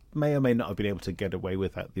you may or may not have been able to get away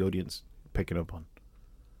with without the audience picking up on?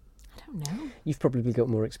 I don't know. You've probably got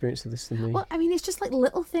more experience of this than me. Well, I mean, it's just like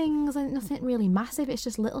little things and nothing really massive. It's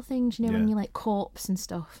just little things, when you like corpse and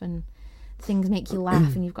stuff and things make you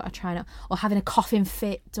laugh and you've got to try not, or having a coughing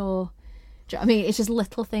fit, or do you know what I mean? It's just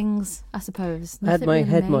little things, I suppose. I had my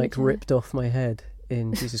head mic ripped off my head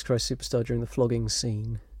in Jesus Christ Superstar during the flogging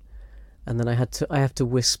scene, and then I have to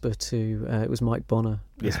whisper to it was Mike Bonner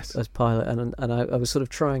as pilot, and I was sort of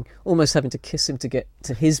trying, almost having to kiss him to get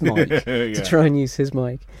to his mic to try and use his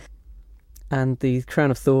mic. And the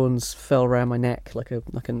crown of thorns fell around my neck like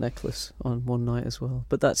a necklace on one night as well.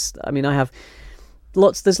 But there's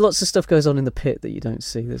lots of stuff goes on in the pit that you don't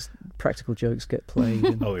see. There's practical jokes get played.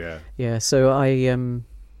 And, yeah. So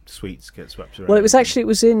Sweets get swept around. Well, it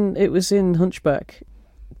was in Hunchback,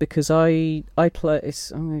 because I play.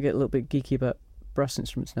 I'm going to get a little bit geeky about brass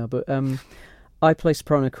instruments now, but I play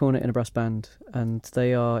soprano, cornet in a brass band, and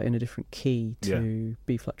they are in a different key to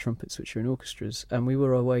B-flat trumpets, which are in orchestras. And we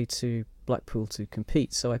were away to Blackpool to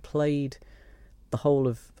compete, so I played the whole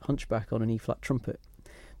of Hunchback on an E-flat trumpet.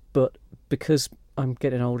 But because I'm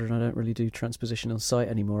getting older and I don't really do transposition on sight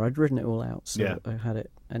anymore, I'd written it all out, so I had it.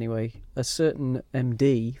 Anyway, a certain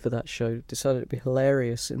MD for that show decided it'd be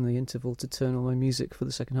hilarious in the interval to turn all my music for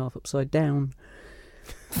the second half upside down.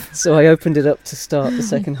 So I opened it up to start the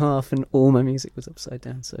second half, and all my music was upside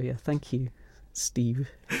down. So yeah, thank you, Steve.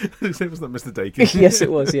 Was that Mr. Dakin? Yes,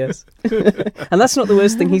 it was, yes. And that's not the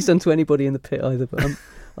worst thing he's done to anybody in the pit either, but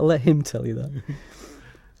I'll let him tell you that.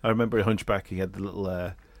 I remember in Hunchback he had the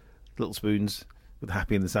little spoons with the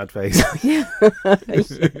happy and the sad face. Yes.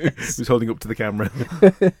 He was holding up to the camera.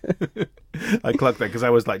 I clocked that because I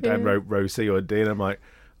was like down row C or D, and I'm like,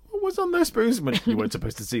 what's on those spoons? You weren't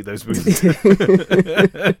supposed to see those spoons.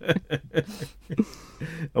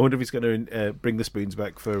 I wonder if he's going to bring the spoons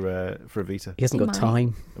back for Evita. He hasn't got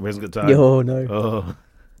time. He hasn't got time. Oh, no. Oh.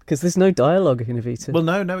 Because there's no dialogue in Evita. Well,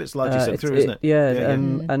 no, it's largely sent through, isn't it? Yeah,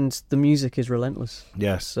 and the music is relentless.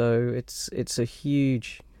 Yes. So it's a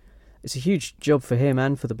huge job for him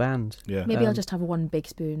and for the band. Yeah. Maybe I'll just have one big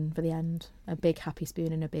spoon for the end, a big happy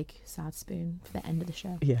spoon and a big sad spoon for the end of the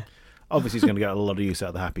show. Yeah. Obviously, he's going to get a lot of use out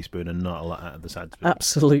of the happy spoon and not a lot out of the sad spoon.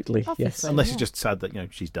 Absolutely, obviously, yes. Unless it's just sad that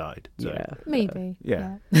she's died. So. Yeah, maybe.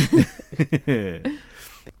 Yeah.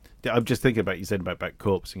 I'm just thinking about you said about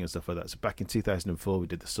corpsing and stuff like that. So back in 2004, we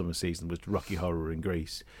did the summer season with Rocky Horror in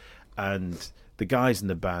Greece, and the guys in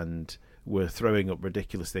the band were throwing up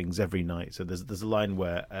ridiculous things every night. So there's a line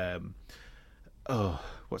where,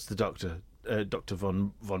 what's the doctor? Dr.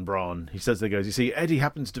 von Braun. He says, you see, Eddie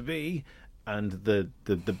happens to be. And the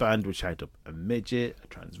band would shout up a midget, a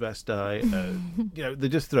transvestite, they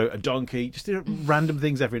just throw a donkey, just random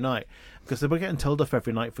things every night, because they were getting told off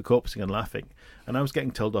every night for corpsing and laughing, and I was getting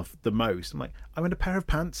told off the most. I'm like, I'm in a pair of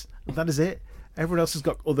pants, and that is it. Everyone else has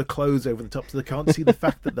got other clothes over the top, so they can't see the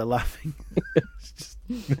fact that they're laughing.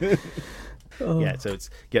 Yeah, so it's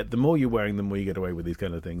the more you're wearing, the more you get away with these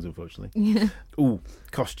kind of things, unfortunately. Yeah. Ooh,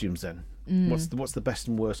 costumes then. What's the best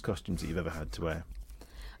and worst costumes that you've ever had to wear?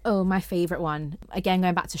 Oh, my favourite one. Again,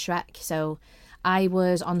 going back to Shrek. So I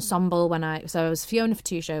was ensemble I was Fiona for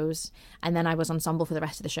 2 shows, and then I was ensemble for the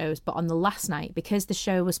rest of the shows. But on the last night, because the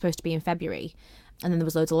show was supposed to be in February, and then there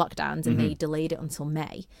was loads of lockdowns, and they delayed it until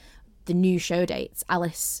May. The new show dates,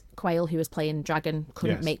 Alice Quayle, who was playing Dragon,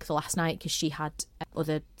 couldn't make the last night because she had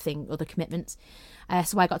other commitments.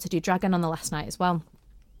 So I got to do Dragon on the last night as well,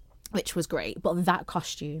 which was great. But that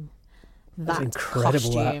costume,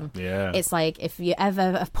 Yeah, it's like if you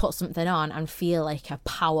ever have put something on and feel like a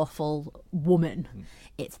powerful woman,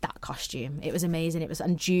 it's that costume. It was amazing.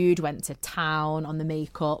 And Jude went to town on the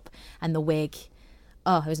makeup and the wig.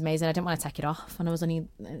 Oh, it was amazing. I didn't want to take it off, and I only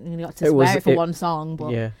got to wear it for one song. But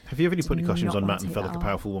yeah. Have you ever put any costumes on, Matt, and felt like a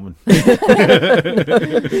powerful woman?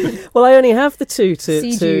 Well, I only have the 2 to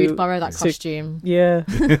see Jude borrow that costume. Yeah.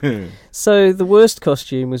 So the worst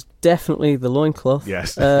costume was definitely the loincloth.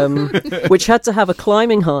 Yes. Which had to have a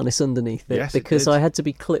climbing harness underneath it, Yes, because it did. I had to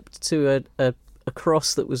be clipped to a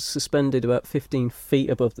cross that was suspended about 15 feet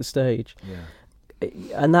above the stage. Yeah.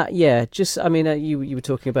 And that, you were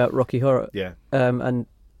talking about Rocky Horror, and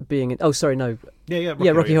being in. Oh, sorry, no. Yeah,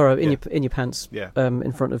 Rocky Horror in your pants,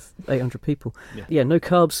 in front of 800 people. Yeah, no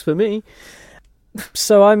carbs for me.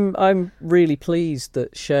 So I'm really pleased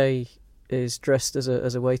that Shay is dressed as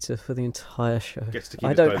a waiter for the entire show.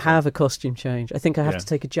 I don't have a costume change. I think I have to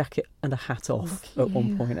take a jacket and a hat off at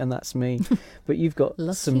one point, and that's me. But you've got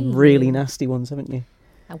some really nasty ones, haven't you?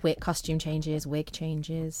 Costume changes, wig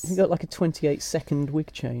changes. You got like a 28-second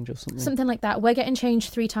wig change or something. Something like that. We're getting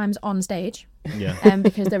changed 3 times on stage. Yeah.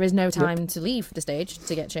 Because there is no time to leave the stage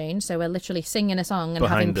to get changed. So we're literally singing a song and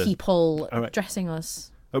having people dressing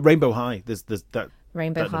us. Rainbow High. There's that.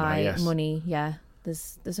 Rainbow High, yes. Money. Yeah.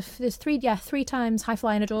 There's 3 times High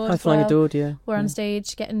Flying Adored. High Flying Adored. Yeah. We're on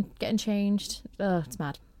stage getting changed. Oh, it's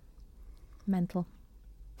mad. Mental.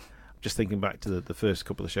 Just thinking back to the first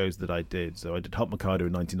couple of shows that I did. So I did Hot Mikado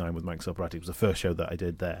in '99 with Manx Operatic. It was the first show that I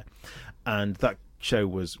did there, and that show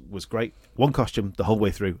was great. One costume the whole way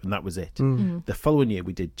through, and that was it. The following year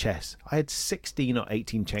we did Chess. I had 16 or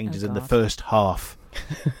 18 changes in the first half.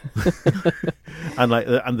 And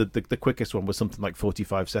the quickest one was something like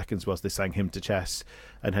 45 seconds whilst they sang Hymn to Chess,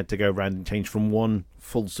 and had to go around and change from one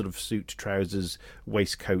full sort of suit, trousers,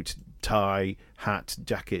 waistcoat, tie, hat,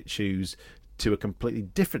 jacket, shoes, to a completely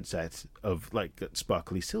different set of like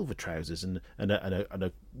sparkly silver trousers and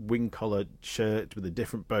a wing collar shirt with a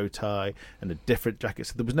different bow tie and a different jacket.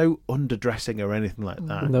 So there was no underdressing or anything like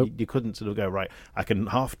that. Nope. You couldn't sort of go, right, I can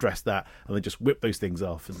half dress that and then just whip those things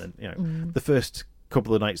off. And then, the first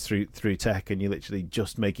couple of nights through tech, and you're literally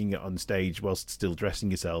just making it on stage whilst still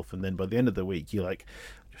dressing yourself. And then by the end of the week, you're like,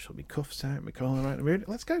 just put my cuffs out, my collar out, and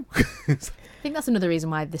let's go. I think that's another reason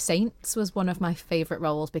why The Saints was one of my favourite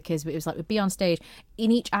roles, because it was like we'd be on stage.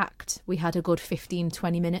 In each act, we had a good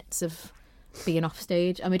 15-20 minutes of being off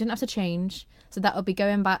stage, and we didn't have to change. So that would be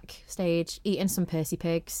going backstage, eating some Percy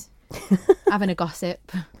Pigs, having a gossip,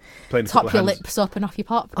 top your lips up and off you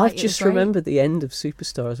pop. I've just remembered the end of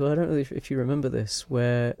Superstar as well. I don't know if you remember this,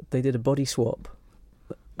 where they did a body swap.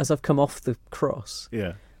 As I've come off the cross,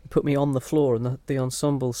 put me on the floor and the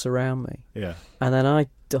ensemble surround me. Yeah. And then I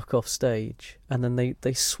duck off stage, and then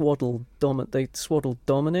they swaddled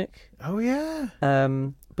Dominic. Oh yeah.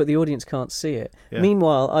 But the audience can't see it. Yeah.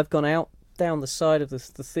 Meanwhile, I've gone out down the side of the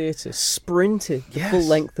theatre, sprinted the full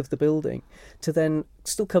length of the building, to then,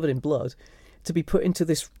 still covered in blood, to be put into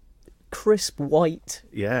this crisp white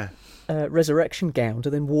resurrection gown to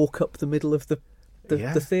then walk up the middle of the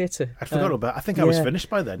theatre. I'd forgotten about. I think I was finished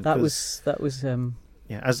by then. That was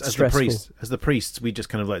as the priests, we just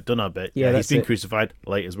kind of like done our bit. Yeah, he's been crucified.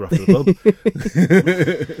 Laters, we're off to the pub.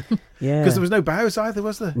 Because there was no bows either,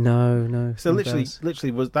 was there? No. So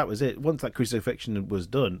literally was it. Once that crucifixion was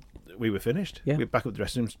done, we were finished. Yeah. We were back up the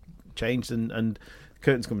dressing rooms, changed, and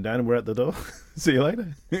curtains coming down, and we're at the door. See you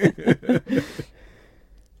later.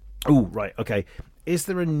 Oh, right, okay. Is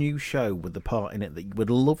there a new show with the part in it that you would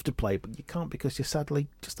love to play, but you can't because you're sadly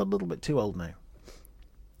just a little bit too old now?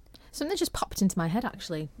 Something just popped into my head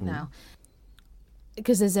actually now,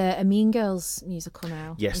 because there's a Mean Girls musical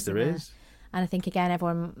now. Yes, there is. And I think again,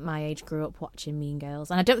 everyone my age grew up watching Mean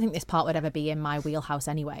Girls, and I don't think this part would ever be in my wheelhouse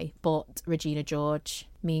anyway. But Regina George,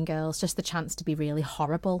 Mean Girls, just the chance to be really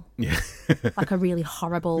horrible, like a really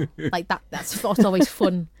horrible, like that. That's always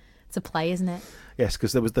fun to play, isn't it? Yes,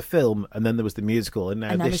 because there was the film, and then there was the musical, and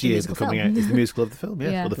now this year's coming out is the musical of the film.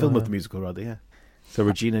 Or the film of the musical, rather. Yeah. So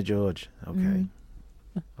Regina George, okay.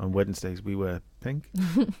 On Wednesdays we wear pink.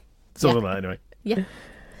 Something like that, anyway. Yeah.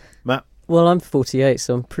 Matt, Well, I'm 48,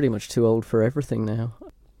 so I'm pretty much too old for everything now.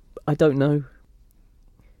 I don't know.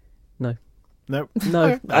 No. No.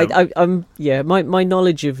 No. I'm my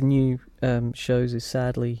knowledge of new shows is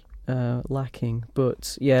sadly lacking.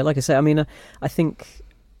 But yeah, like I say, I mean, I think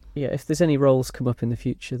if there's any roles come up in the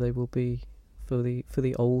future, they will be for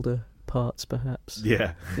the older parts, perhaps.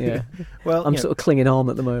 Yeah. Yeah. Well, I'm sort of clinging on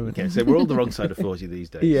at the moment. Okay, so we're all the wrong side of 40 these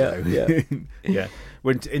days. Yeah, so. Yeah.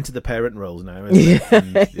 We're into the parent roles now.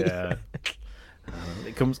 It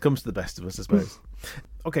comes to the best of us, I suppose.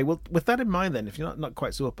 Okay, well, with that in mind, then, if you're not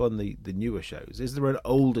quite so up on the newer shows, is there an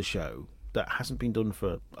older show that hasn't been done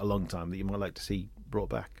for a long time that you might like to see brought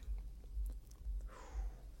back?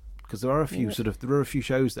 Because there are a few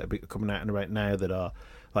shows that are coming out and right now that are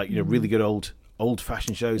like really good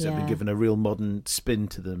old-fashioned shows that have been given a real modern spin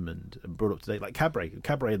to them and brought up to date, like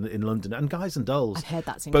Cabaret in London, and Guys and Dolls. I've heard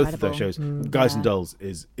that's incredible. Both of those shows. Guys and Dolls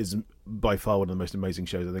is by far one of the most amazing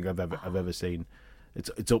shows I think I've ever seen.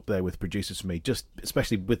 It's up there with producers for me, just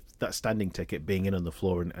especially with that standing ticket, being in on the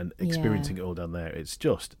floor and experiencing it all down there. It's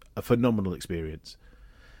just a phenomenal experience.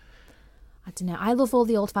 I don't know. I love all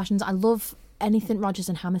the old fashions. I love anything Rodgers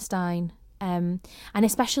and Hammerstein, and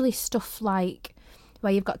especially stuff like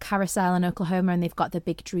where you've got Carousel in Oklahoma and they've got the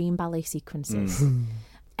big dream ballet sequences.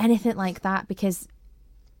 Anything like that, because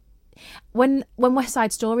when West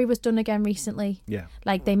Side Story was done again recently,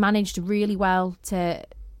 like they managed really well to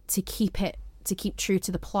keep true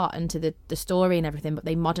to the plot and to the story and everything, but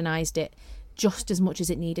they modernised it just as much as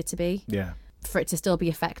it needed to be. Yeah. For it to still be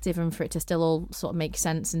effective and for it to still all sort of make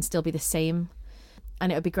sense and still be the same.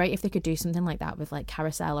 And it would be great if they could do something like that with like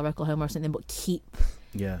Carousel or Oklahoma or something, but keep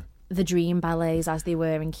the dream ballets as they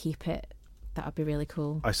were and keep it. That would be really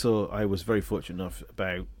cool. I was very fortunate enough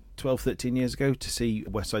about 12, 13 years ago to see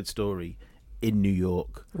West Side Story in New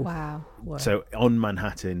York. Wow. So on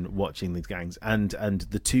Manhattan, watching these gangs and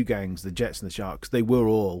the two gangs, the Jets and the Sharks, they were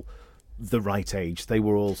all the right age. They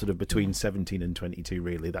were all sort of between 17 and 22,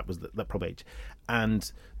 really. That was that proper age.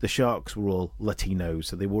 And the Sharks were all Latinos,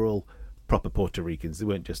 so they were all proper Puerto Ricans. They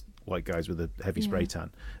weren't just white guys with a heavy spray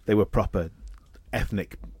tan. They were proper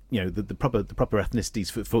ethnic, the proper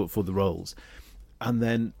ethnicities for the roles. And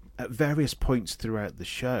then at various points throughout the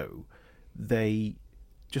show, they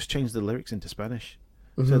just changed the lyrics into Spanish.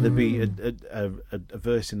 So there'd be a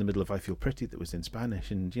verse in the middle of I Feel Pretty that was in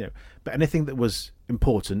Spanish, and but anything that was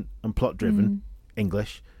important and plot driven,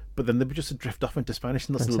 English. But then they would just drift off into Spanish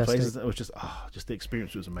in those little places. It was just the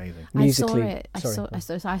experience was amazing. Musically, I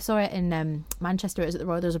saw it in Manchester. It was at the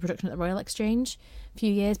Royal. There was a production at the Royal Exchange a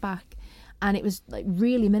few years back, and it was like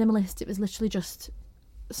really minimalist. It was literally just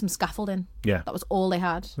some scaffolding. Yeah, that was all they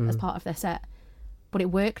had as part of their set, but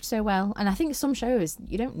it worked so well. And I think some shows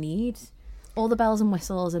you don't need all the bells and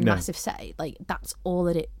whistles and massive set. Like that's all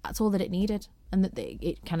that it needed. And that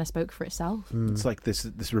it kind of spoke for itself. It's like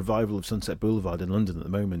this revival of Sunset Boulevard in London at the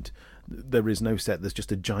moment. There is no set. There's just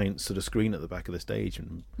a giant sort of screen at the back of the stage,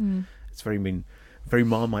 and it's very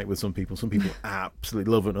Marmite with some people. Some people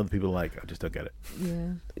absolutely love it, and other people are like, I just don't get it.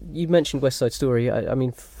 Yeah. You mentioned West Side Story. I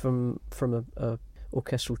mean, from a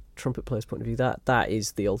orchestral trumpet player's point of view, that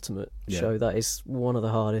is the ultimate show. That is one of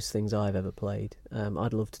the hardest things I've ever played.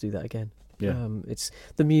 I'd love to do that again. Yeah.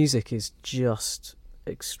 The music is just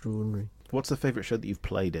extraordinary. What's the favourite show that you've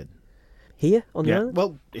played in? Here on the island?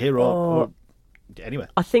 Well, here or anywhere.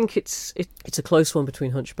 I think it's a close one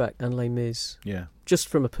between Hunchback and Les Mis. Yeah. Just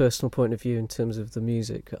from a personal point of view, in terms of the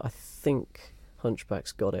music, I think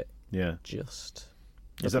Hunchback's got it. Yeah.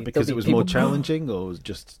 Is that because it was more challenging, or was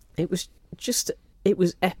just? It was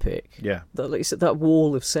epic. Yeah. Like you said, that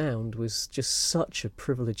wall of sound was just such a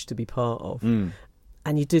privilege to be part of.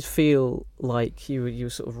 And you did feel like you were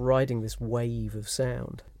sort of riding this wave of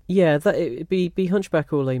sound. Yeah, that it'd be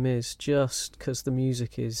Hunchback or Les Mis, just because the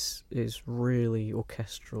music is really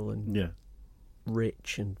orchestral and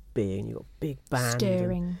rich and big, and you've got a big band.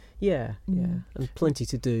 Stirring. And plenty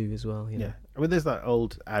to do as well. Yeah. I mean, there's that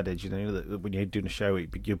old adage, that when you're doing a show, you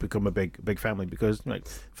become a big family, because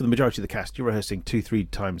for the majority of the cast, you're rehearsing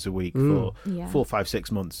 2-3 times a week for 4, 5,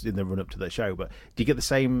 6 months in the run up to that show. But do you get the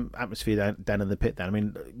same atmosphere down in the pit then? I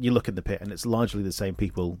mean, you look in the pit and it's largely the same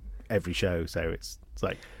people every show, so it's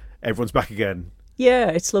like everyone's back again. Yeah,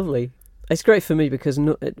 it's lovely. It's great for me because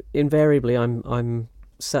invariably I'm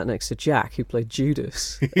sat next to Jack, who played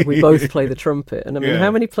Judas. We both play the trumpet, and I mean,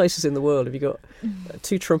 how many places in the world have you got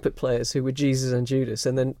two trumpet players who were Jesus and Judas,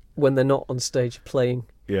 and then when they're not on stage playing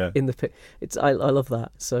in the pit? I love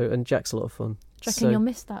that. So, and Jack's a lot of fun. Do you reckon you'll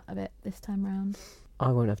miss that a bit this time round?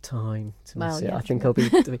 I won't have time to miss it. yeah, I think I'll be...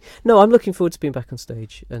 No, I'm looking forward to being back on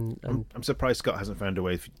stage. And I'm surprised Scott hasn't found a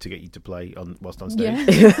way to get you to play whilst on stage.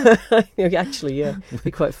 Yeah. Actually, yeah. It'd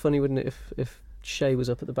be quite funny, wouldn't it, if Shay was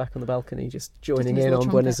up at the back on the balcony just joining his in little on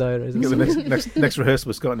trumpet. Buenos Aires. You know, the next rehearsal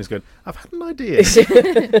with Scott and he's going, I've had an idea.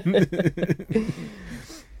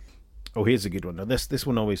 Oh, here's a good one. Now, this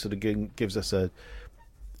one always sort of gives us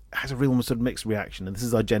has a real sort of mixed reaction, and this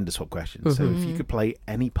is our gender swap question. So if you could play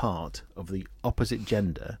any part of the opposite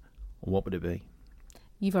gender, what would it be?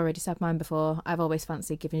 You've already said mine before. I've always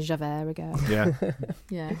fancied giving Javert a go. Yeah.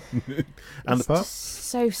 Yeah. And the part? Just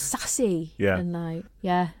so sassy. Yeah. And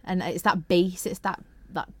and it's that bass, it's that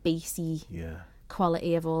bassy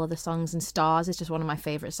quality of all of the songs, and Stars is just one of my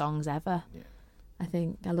favourite songs ever. Yeah. I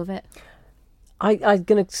think I love it. I'm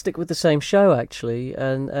going to stick with the same show, actually,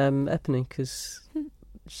 and Epony, because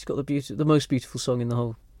she's got the most beautiful song in the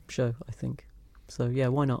whole show, I think. So, yeah,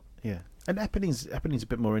 why not? Yeah. And Epony's a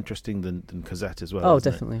bit more interesting than Cosette as well. Oh,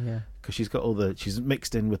 definitely, yeah. Because she's got she's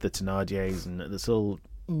mixed in with the Thénardiers, and it's all,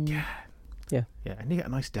 yeah. And you get a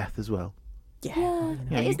nice death as well. Yeah.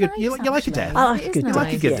 You like a death. I like a good You death.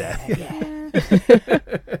 like a good death.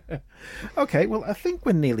 Yeah. Okay, well, I think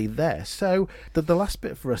we're nearly there. So the last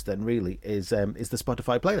bit for us then really is the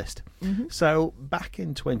Spotify playlist. Mm-hmm. So back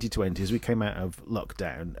in 2020, as we came out of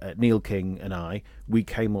lockdown, Neil King and we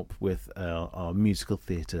came up with our musical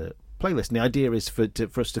theatre playlist. And the idea is for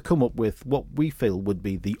us to come up with what we feel would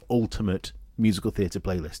be the ultimate musical theatre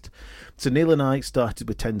playlist. So Neil and I started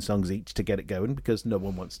with 10 songs each to get it going, because no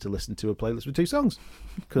one wants to listen to a playlist with 2 songs,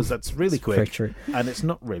 because that's really quick and it's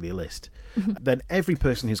not really a list. Then every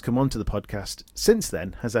person who's come onto the podcast since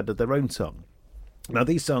then has added their own song. Now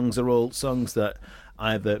these songs are all songs that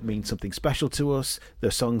either mean something special to us, they're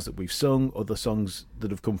songs that we've sung, or the songs that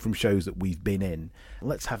have come from shows that we've been in.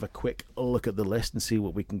 Let's have a quick look at the list and see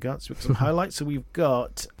what we can get. So we've got some highlights.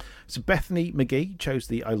 So Bethany McGee chose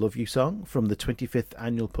the I Love You song from the 25th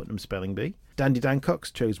annual Putnam Spelling Bee. Dandy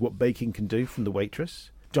Dancox chose What Baking Can Do from The Waitress.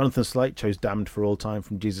 Jonathan Slate chose Damned for All Time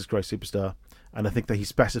from Jesus Christ Superstar. And I think that he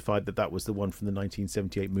specified that was the one from the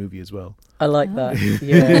 1978 movie as well. I like that.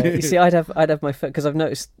 Yeah. You see, I'd have my... Because I've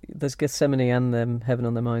noticed there's Gethsemane and Heaven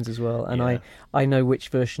on Their Minds as well. And I know which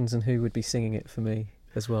versions and who would be singing it for me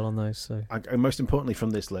as well on those. So and most importantly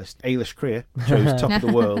from this list, Ailish Creer chose Top of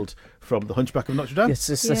the World from The Hunchback of Notre Dame. Yes,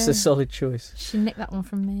 that's a solid choice. She nicked that one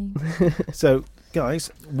from me. So, guys,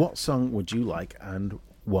 what song would you like and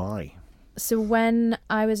why? So when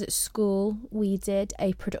I was at school, we did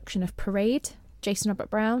a production of Parade, Jason Robert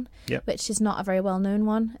Brown, which is not a very well-known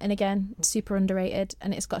one. And again, super underrated.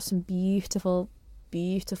 And it's got some beautiful,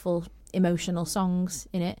 beautiful emotional songs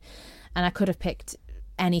in it. And I could have picked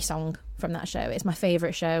any song from that show. It's my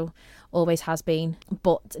favourite show, always has been.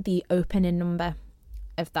 But the opening number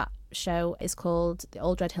of that show is called The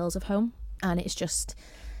Old Red Hills of Home. And it's just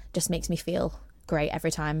makes me feel great every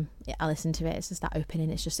time I listen to it. It's just that opening.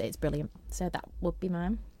 It's brilliant. So that would be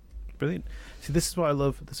mine. Brilliant. See, this is what I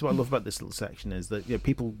love. This is what I love about this little section is that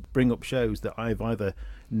people bring up shows that I've either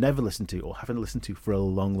never listened to or haven't listened to for a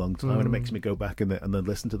long, long time, and it makes me go back and then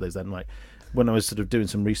listen to those. Then, like when I was sort of doing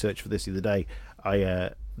some research for this the other day, I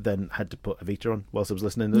then had to put Evita on whilst I was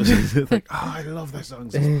listening. Like, I love those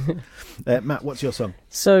songs. Matt, what's your song?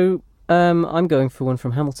 So I'm going for one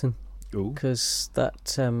from Hamilton, because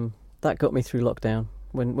that got me through lockdown.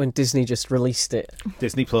 When Disney just released it.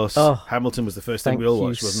 Disney Plus. Hamilton was the first thing we all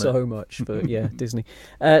watched, wasn't it? Thank you so much, but yeah, Disney.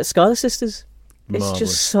 Schuyler Sisters. Marvelous. It's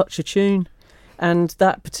just such a tune. And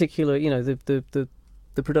that particular, the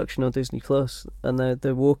production on Disney Plus, and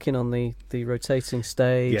they're walking on the rotating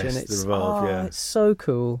stage. Yes, and it's, the Revolve, it's so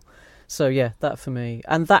cool. So yeah, that for me.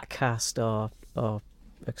 And that cast are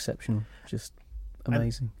exceptional. Just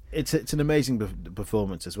amazing. It's an amazing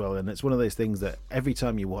performance as well, and it's one of those things that every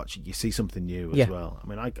time you watch it, you see something new as well. I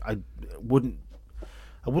mean, I wouldn't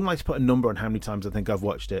like to put a number on how many times I think I've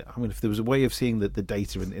watched it. I mean, if there was a way of seeing the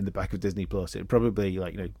data in the back of Disney Plus, it'd probably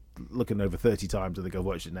looking over 30 times I think I've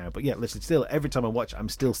watched it now. But yeah, listen, still every time I watch it, I'm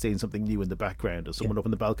still seeing something new in the background or someone up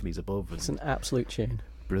in the balconies above. It's an absolute tune.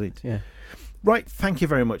 Brilliant. Yeah. Right, thank you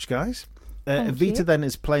very much, guys. Evita you. then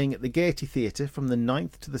is playing at the Gaiety Theatre from the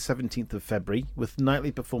 9th to the 17th of February with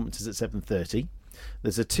nightly performances at 7:30.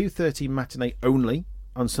 There's a 2:30 matinee only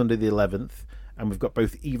on Sunday the 11th, and we've got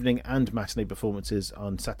both evening and matinee performances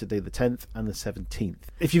on Saturday the 10th and the 17th.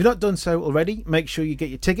 If you've not done so already, make sure you get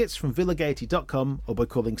your tickets from villagaiety.com or by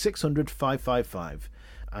calling 600 555.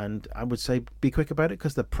 And I would say be quick about it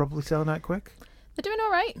because they're probably selling out quick. They're doing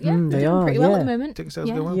all right. Yeah, they they're doing are, pretty well yeah. at the moment. Ticket sales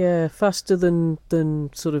yeah. going well? Yeah, faster than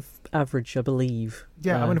sort of average, I believe.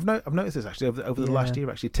 Yeah, I mean, I've noticed this actually over the last year.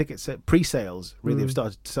 Actually, pre-sales really have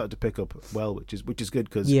started to pick up well, which is good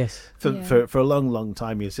because for a long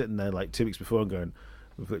time you're sitting there like 2 weeks before and going,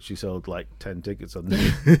 we've literally sold like 10 tickets on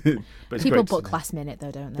the but people book last minute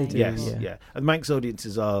though, don't they? Yes, yeah. And Manx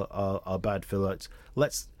audiences are bad for like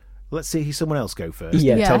let's see someone else go first.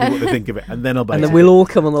 Yeah. Tell me what they think of it, and then I'll buy. And it. then we'll all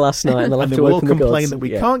come on the last night, and they'll have and to then we'll open complain the that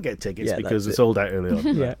we can't get tickets because they're sold out early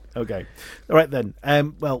on. Yeah. Okay. All right then.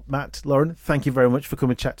 Well, Matt, Lauren, thank you very much for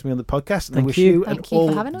coming to chat to me on the podcast. And Thank I wish you. you Thank and you all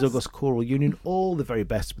for having the us. Douglas Choral Union all the very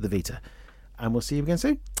best with Evita. And we'll see you again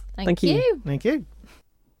soon. Thank you. Thank you.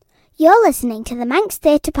 You're listening to the Manx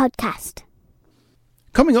Theatre Podcast.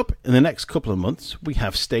 Coming up in the next couple of months, we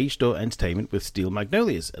have stage door entertainment with Steel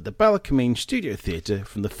Magnolias at the Ballacamine Studio Theatre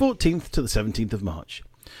from the 14th to the 17th of March.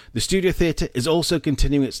 The Studio Theatre is also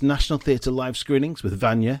continuing its National Theatre live screenings with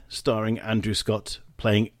Vanya, starring Andrew Scott,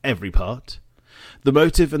 playing every part. The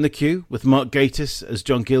Motive and the Cue with Mark Gatiss as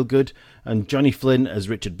John Gielgud and Johnny Flynn as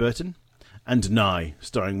Richard Burton. And Nye,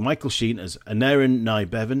 starring Michael Sheen as Aneurin Nye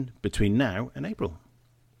Bevan between now and April.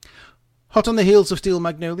 Hot on the heels of Steel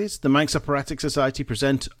Magnolias, the Manx Operatic Society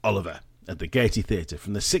present Oliver at the Gaiety Theatre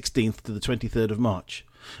from the 16th to the 23rd of March,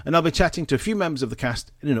 and I'll be chatting to a few members of the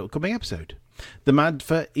cast in an upcoming episode. The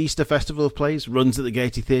Madfa Easter Festival of Plays runs at the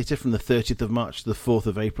Gaiety Theatre from the 30th of March to the 4th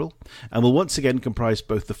of April, and will once again comprise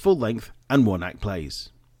both the full-length and one-act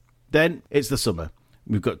plays. Then it's the summer.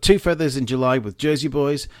 We've got Two Feathers in July with Jersey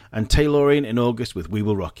Boys, and Taylorian in August with We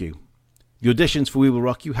Will Rock You. The auditions for We Will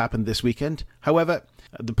Rock You happened this weekend. However,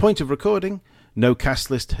 at the point of recording, no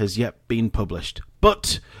cast list has yet been published,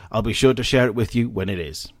 but I'll be sure to share it with you when it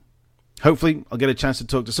is. Hopefully, I'll get a chance to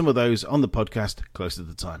talk to some of those on the podcast close to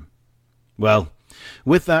the time. Well,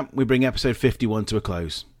 with that, we bring episode 51 to a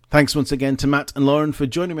close. Thanks once again to Matt and Lauren for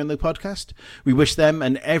joining me on the podcast. We wish them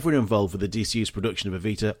and everyone involved with the DCU's production of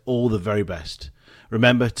Evita all the very best.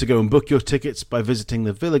 Remember to go and book your tickets by visiting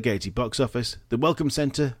the Villa Gaiety box office, the Welcome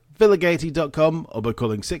Centre, villagaiety.com, or by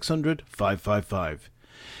calling 600 555.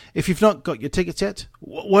 If you've not got your tickets yet,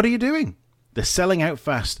 what are you doing? They're selling out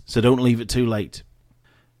fast, so don't leave it too late.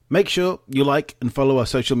 Make sure you like and follow our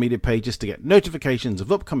social media pages to get notifications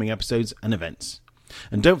of upcoming episodes and events.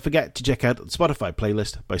 And don't forget to check out the Spotify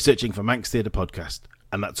playlist by searching for Manx Theatre Podcast,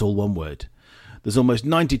 and that's all one word. There's almost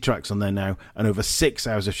 90 tracks on there now, and over 6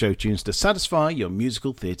 hours of show tunes to satisfy your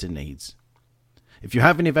musical theatre needs. If you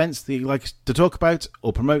have any events that you'd like to talk about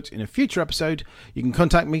or promote in a future episode, you can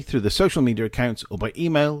contact me through the social media accounts or by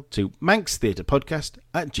email to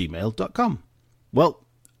manxtheatrepodcast@gmail.com. Well,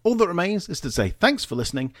 all that remains is to say thanks for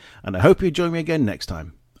listening, and I hope you join me again next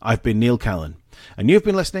time. I've been Neil Callin, and you've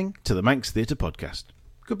been listening to the Manx Theatre Podcast.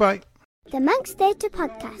 Goodbye. The Manx Theatre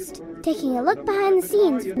Podcast, taking a look behind the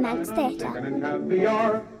scenes of Manx Theatre. And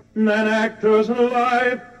happier than actors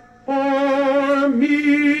alive for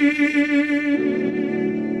me.